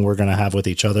how long we're going to have with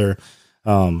each other.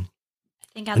 I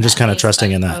think and just kind of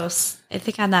trusting in that. I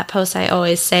think on that post, I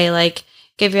always say like,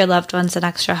 give your loved ones an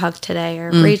extra hug today,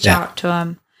 or reach out to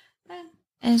them.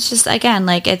 And it's just, again,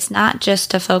 like, it's not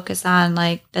just to focus on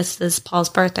like, this is Paul's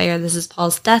birthday or this is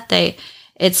Paul's death day.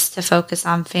 It's to focus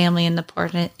on family and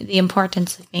the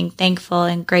importance of being thankful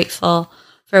and grateful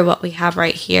for what we have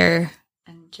right here.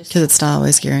 And just because it's not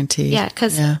always guaranteed. Yeah,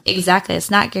 because exactly,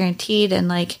 it's not guaranteed. And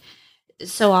like,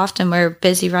 so often we're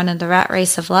busy running the rat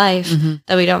race of life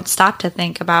that we don't stop to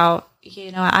think about,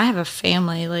 you know, I have a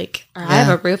family, like, or I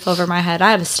have a roof over my head.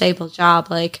 I have a stable job.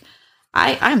 Like,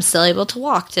 I'm still able to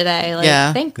walk today.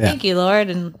 Like, thank you, Lord.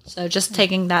 And so just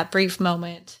taking that brief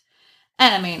moment.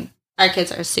 And I mean, our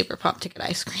kids are super pumped to get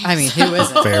ice cream. I mean, who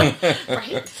isn't? Fair.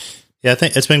 Right? Yeah, I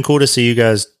think it's been cool to see you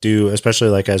guys do, especially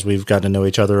like as we've gotten to know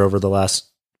each other over the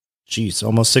last,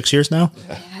 almost 6 years now.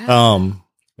 Yeah.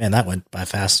 Man, that went by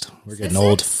fast. We're getting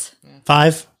old.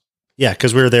 5? Yeah,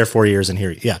 because we were there 4 years and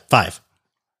here. Yeah, 5.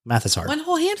 Math is hard. One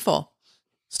whole handful.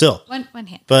 Still. One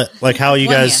hand. But like how you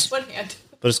guys, One hand.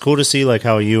 but it's cool to see like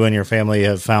how you and your family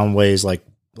have found ways like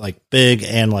big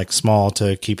and like small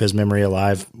to keep his memory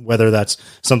alive, whether that's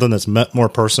something that's more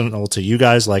personal to you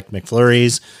guys, like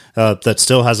McFlurries, that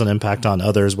still has an impact on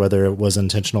others, whether it was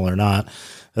intentional or not.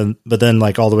 But then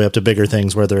like all the way up to bigger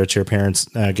things, whether it's your parents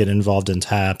get involved in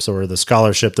TAPS or the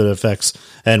scholarship that affects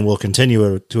and will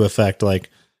continue to affect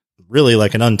like really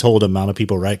like an untold amount of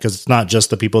people, right? Because it's not just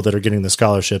the people that are getting the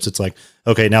scholarships. It's like,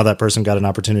 okay, now that person got an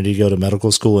opportunity to go to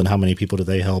medical school, and how many people do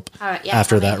they help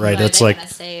after that, right? It's like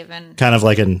kind of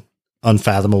like an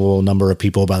unfathomable number of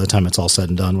people by the time it's all said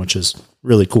and done, which is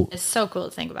really cool. It's so cool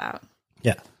to think about.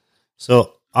 Yeah.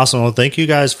 So awesome. Well, thank you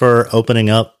guys for opening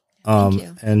up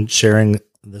and sharing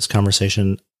this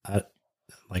conversation.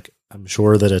 I'm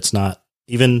sure that it's not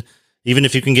even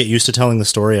if you can get used to telling the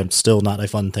story, it's still not a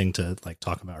fun thing to like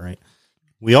talk about, right?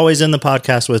 We always end the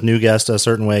podcast with new guests a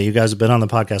certain way. You guys have been on the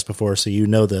podcast before, so you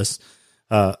know this.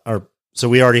 So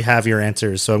we already have your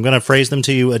answers. So I'm going to phrase them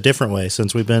to you a different way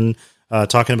since we've been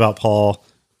talking about Paul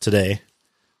today.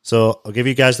 So I'll give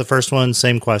you guys the first one.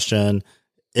 Same question.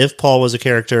 If Paul was a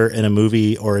character in a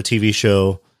movie or a TV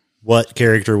show, what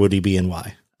character would he be and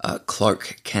why?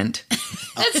 Clark Kent.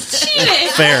 That's cheating.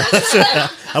 Fair.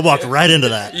 I walked right into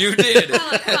that. You did.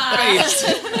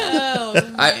 Oh,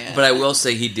 But I will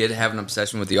say he did have an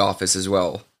obsession with The Office as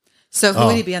well. So who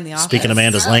would he be on The Office? Speaking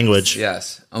Amanda's language.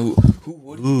 Yes. Oh, who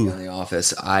would he be on The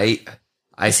Office?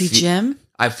 Is he Jim?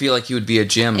 I feel like he would be a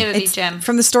Jim. It would be Jim.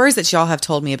 From the stories that y'all have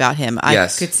told me about him, I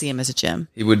could see him as a Jim.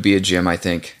 He would be a Jim, I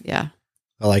think. Yeah.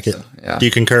 I like it. So, yeah. Do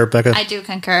you concur, Becca? I do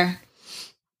concur.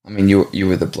 I mean, you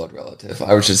were the blood relative.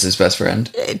 I was just his best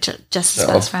friend. Just his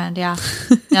best friend, yeah.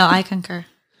 No, I concur.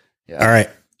 Yeah. All right.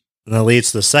 And that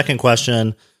leads to the second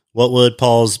question. What would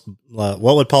Paul's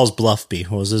bluff be?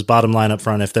 What was his bottom line up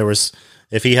front?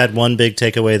 If he had one big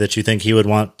takeaway that you think he would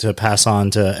want to pass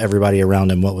on to everybody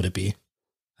around him, what would it be?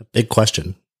 A big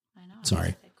question. I know. Sorry.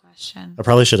 That's a big question. I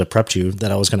probably should have prepped you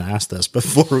that I was going to ask this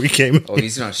before we came. Oh,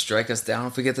 he's going to strike us down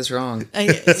if we get this wrong.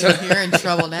 You're in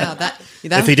trouble now.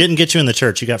 If he didn't get you in the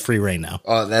church, you got free reign now.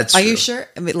 Oh, that's true. Are you sure?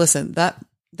 I mean, listen, that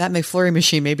McFlurry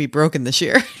machine may be broken this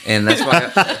year. And that's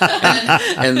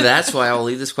why I'll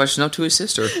leave this question up to his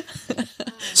sister.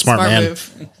 Smart man.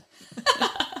 Move.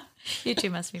 You two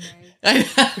must be married.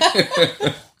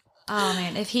 Oh,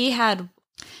 man. If he had...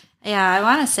 Yeah, I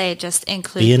want to say just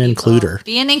include Be an people. includer.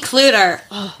 Be an includer.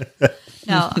 Oh.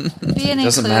 No, be an includer. It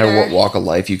doesn't matter what walk of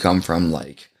life you come from.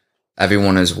 Like,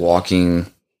 everyone is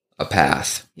walking a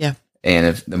path. Yeah. And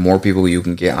if the more people you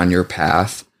can get on your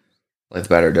path, like, the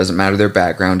better. It doesn't matter their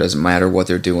background. Doesn't matter what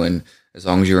they're doing. As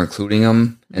long as you're including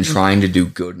them and trying to do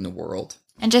good in the world.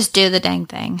 And just do the dang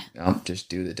thing. Yep, just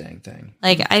do the dang thing.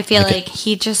 Like, I feel like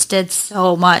he just did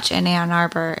so much in Ann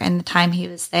Arbor and the time he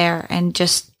was there, and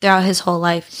just throughout his whole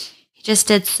life, he just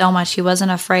did so much. He wasn't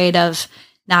afraid of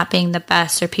not being the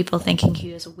best or people thinking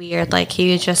he was weird. Like, he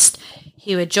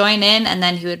would join in, and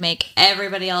then he would make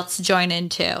everybody else join in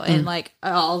too. And like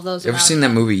all of those. You ever seen that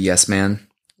movie Yes Man?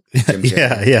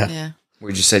 Yeah.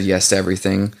 Where he just said yes to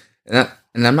everything.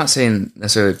 And I'm not saying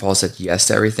necessarily Paul said yes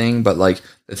to everything, but like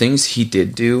the things he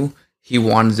did do, he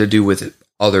wanted to do with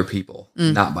other people,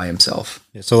 not by himself.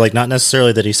 Yeah, so like not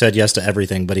necessarily that he said yes to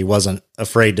everything, but he wasn't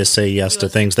afraid to say yes to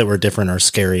things that were different or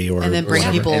scary or and then bring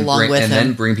whatever. people along with him. And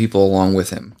then bring people along with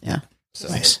him. Yeah. So.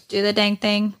 Nice. Do the dang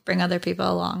thing. Bring other people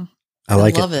along. I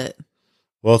like love it.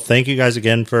 Well, thank you guys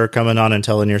again for coming on and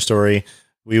telling your story.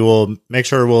 We will make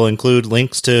sure we'll include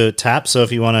links to TAP. So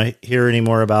if you want to hear any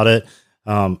more about it,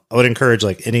 I would encourage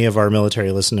like any of our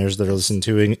military listeners that are listening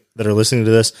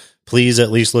to this, please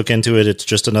at least look into it. It's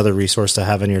just another resource to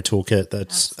have in your toolkit.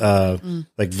 That's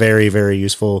like very, very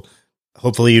useful.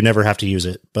 Hopefully you never have to use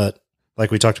it, but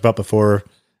like we talked about before,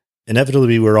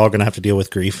 inevitably we're all going to have to deal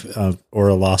with grief or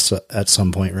a loss at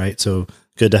some point, right? So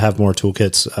good to have more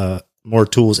toolkits, more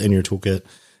tools in your toolkit.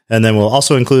 And then we'll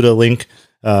also include a link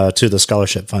to the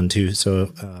scholarship fund too.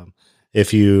 So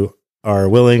if you are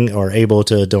willing or able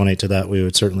to donate to that, we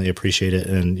would certainly appreciate it.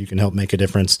 And you can help make a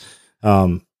difference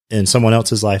in someone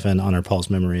else's life and honor Paul's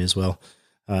memory as well.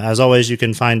 As always, you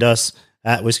can find us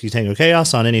at Whiskey Tango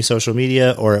Chaos on any social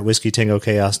media or at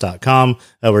whiskeytangochaos.com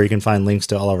where you can find links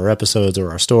to all of our episodes or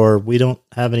our store. We don't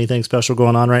have anything special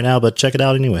going on right now, but check it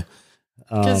out anyway.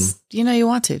 Because you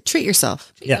want to. Treat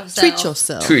yourself.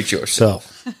 Treat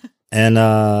yourself.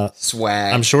 And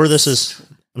swag. I'm sure this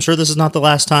is not the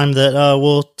last time that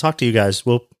we'll talk to you guys.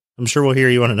 I'm sure we'll hear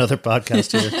you on another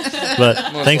podcast here. But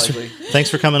thanks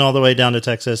for coming all the way down to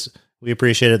Texas. We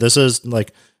appreciate it. This is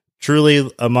like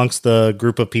truly amongst the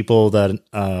group of people that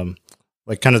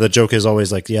like kind of the joke is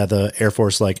always like, yeah, the Air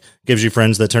Force like gives you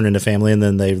friends that turn into family and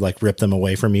then they like rip them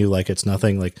away from you like it's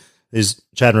nothing. Like these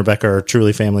Chad and Rebecca are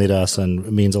truly family to us, and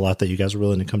it means a lot that you guys are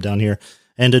willing to come down here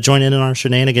and to join in our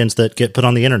shenanigans that get put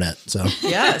on the internet. So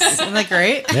yes, isn't that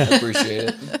great? Yeah, appreciate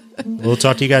it. We'll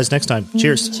talk to you guys next time.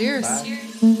 Cheers. Cheers.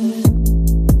 Bye.